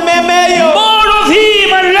munda mu mmeeme eyo. More of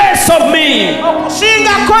him and less of me.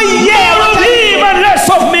 okusingako ye. More of him and less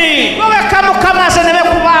of me. wewekka Mukama nze ne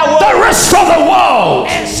bekubaawo. The rest of the world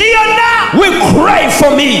ensi yonna will cry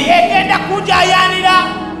for me. egenda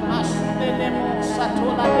kujayanira.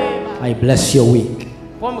 I bless your week.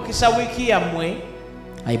 omukisa wiiki yammwe.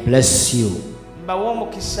 I bless you. mbawa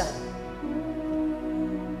omukisa.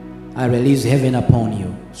 I release heaven upon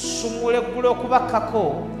you. sumula eggulu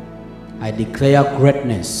okubakkako. I declare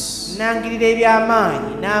greatness nangirira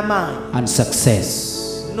eby'amaanyi n'amaanyi and success.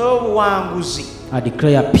 n'obuwanguzi. I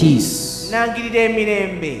declare peace nangirira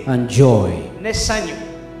emirembe and joy. n'essanyu.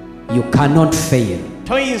 You cannot fail.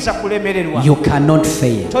 toyinza kulemererwa. You cannot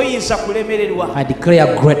fail. toyinza kulemererwa. I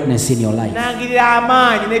declare greatness in your life nangirira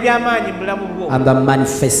amaanyi n'ebyamaanyi mu bulamu bwo. and the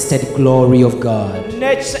manifested glory of God.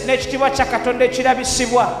 n'ekitiibwa kya Katonda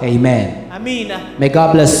ekirabisibwa. Amen. amiina. May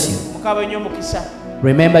God bless you. mukama nnyo omukisa.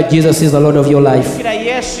 Remember, Jesus is the Lord of your life. kira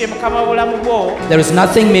yesu ye mukama w'obulamu bwo. There is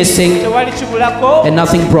nothing missing tewali kibulako and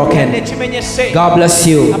nothing broken. nekimenyese. God bless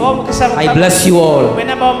you. abawo omukisa I bless you all.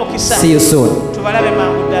 mwenna bawo omukisa. See you soon. tubalabe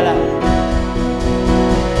mangu ddala.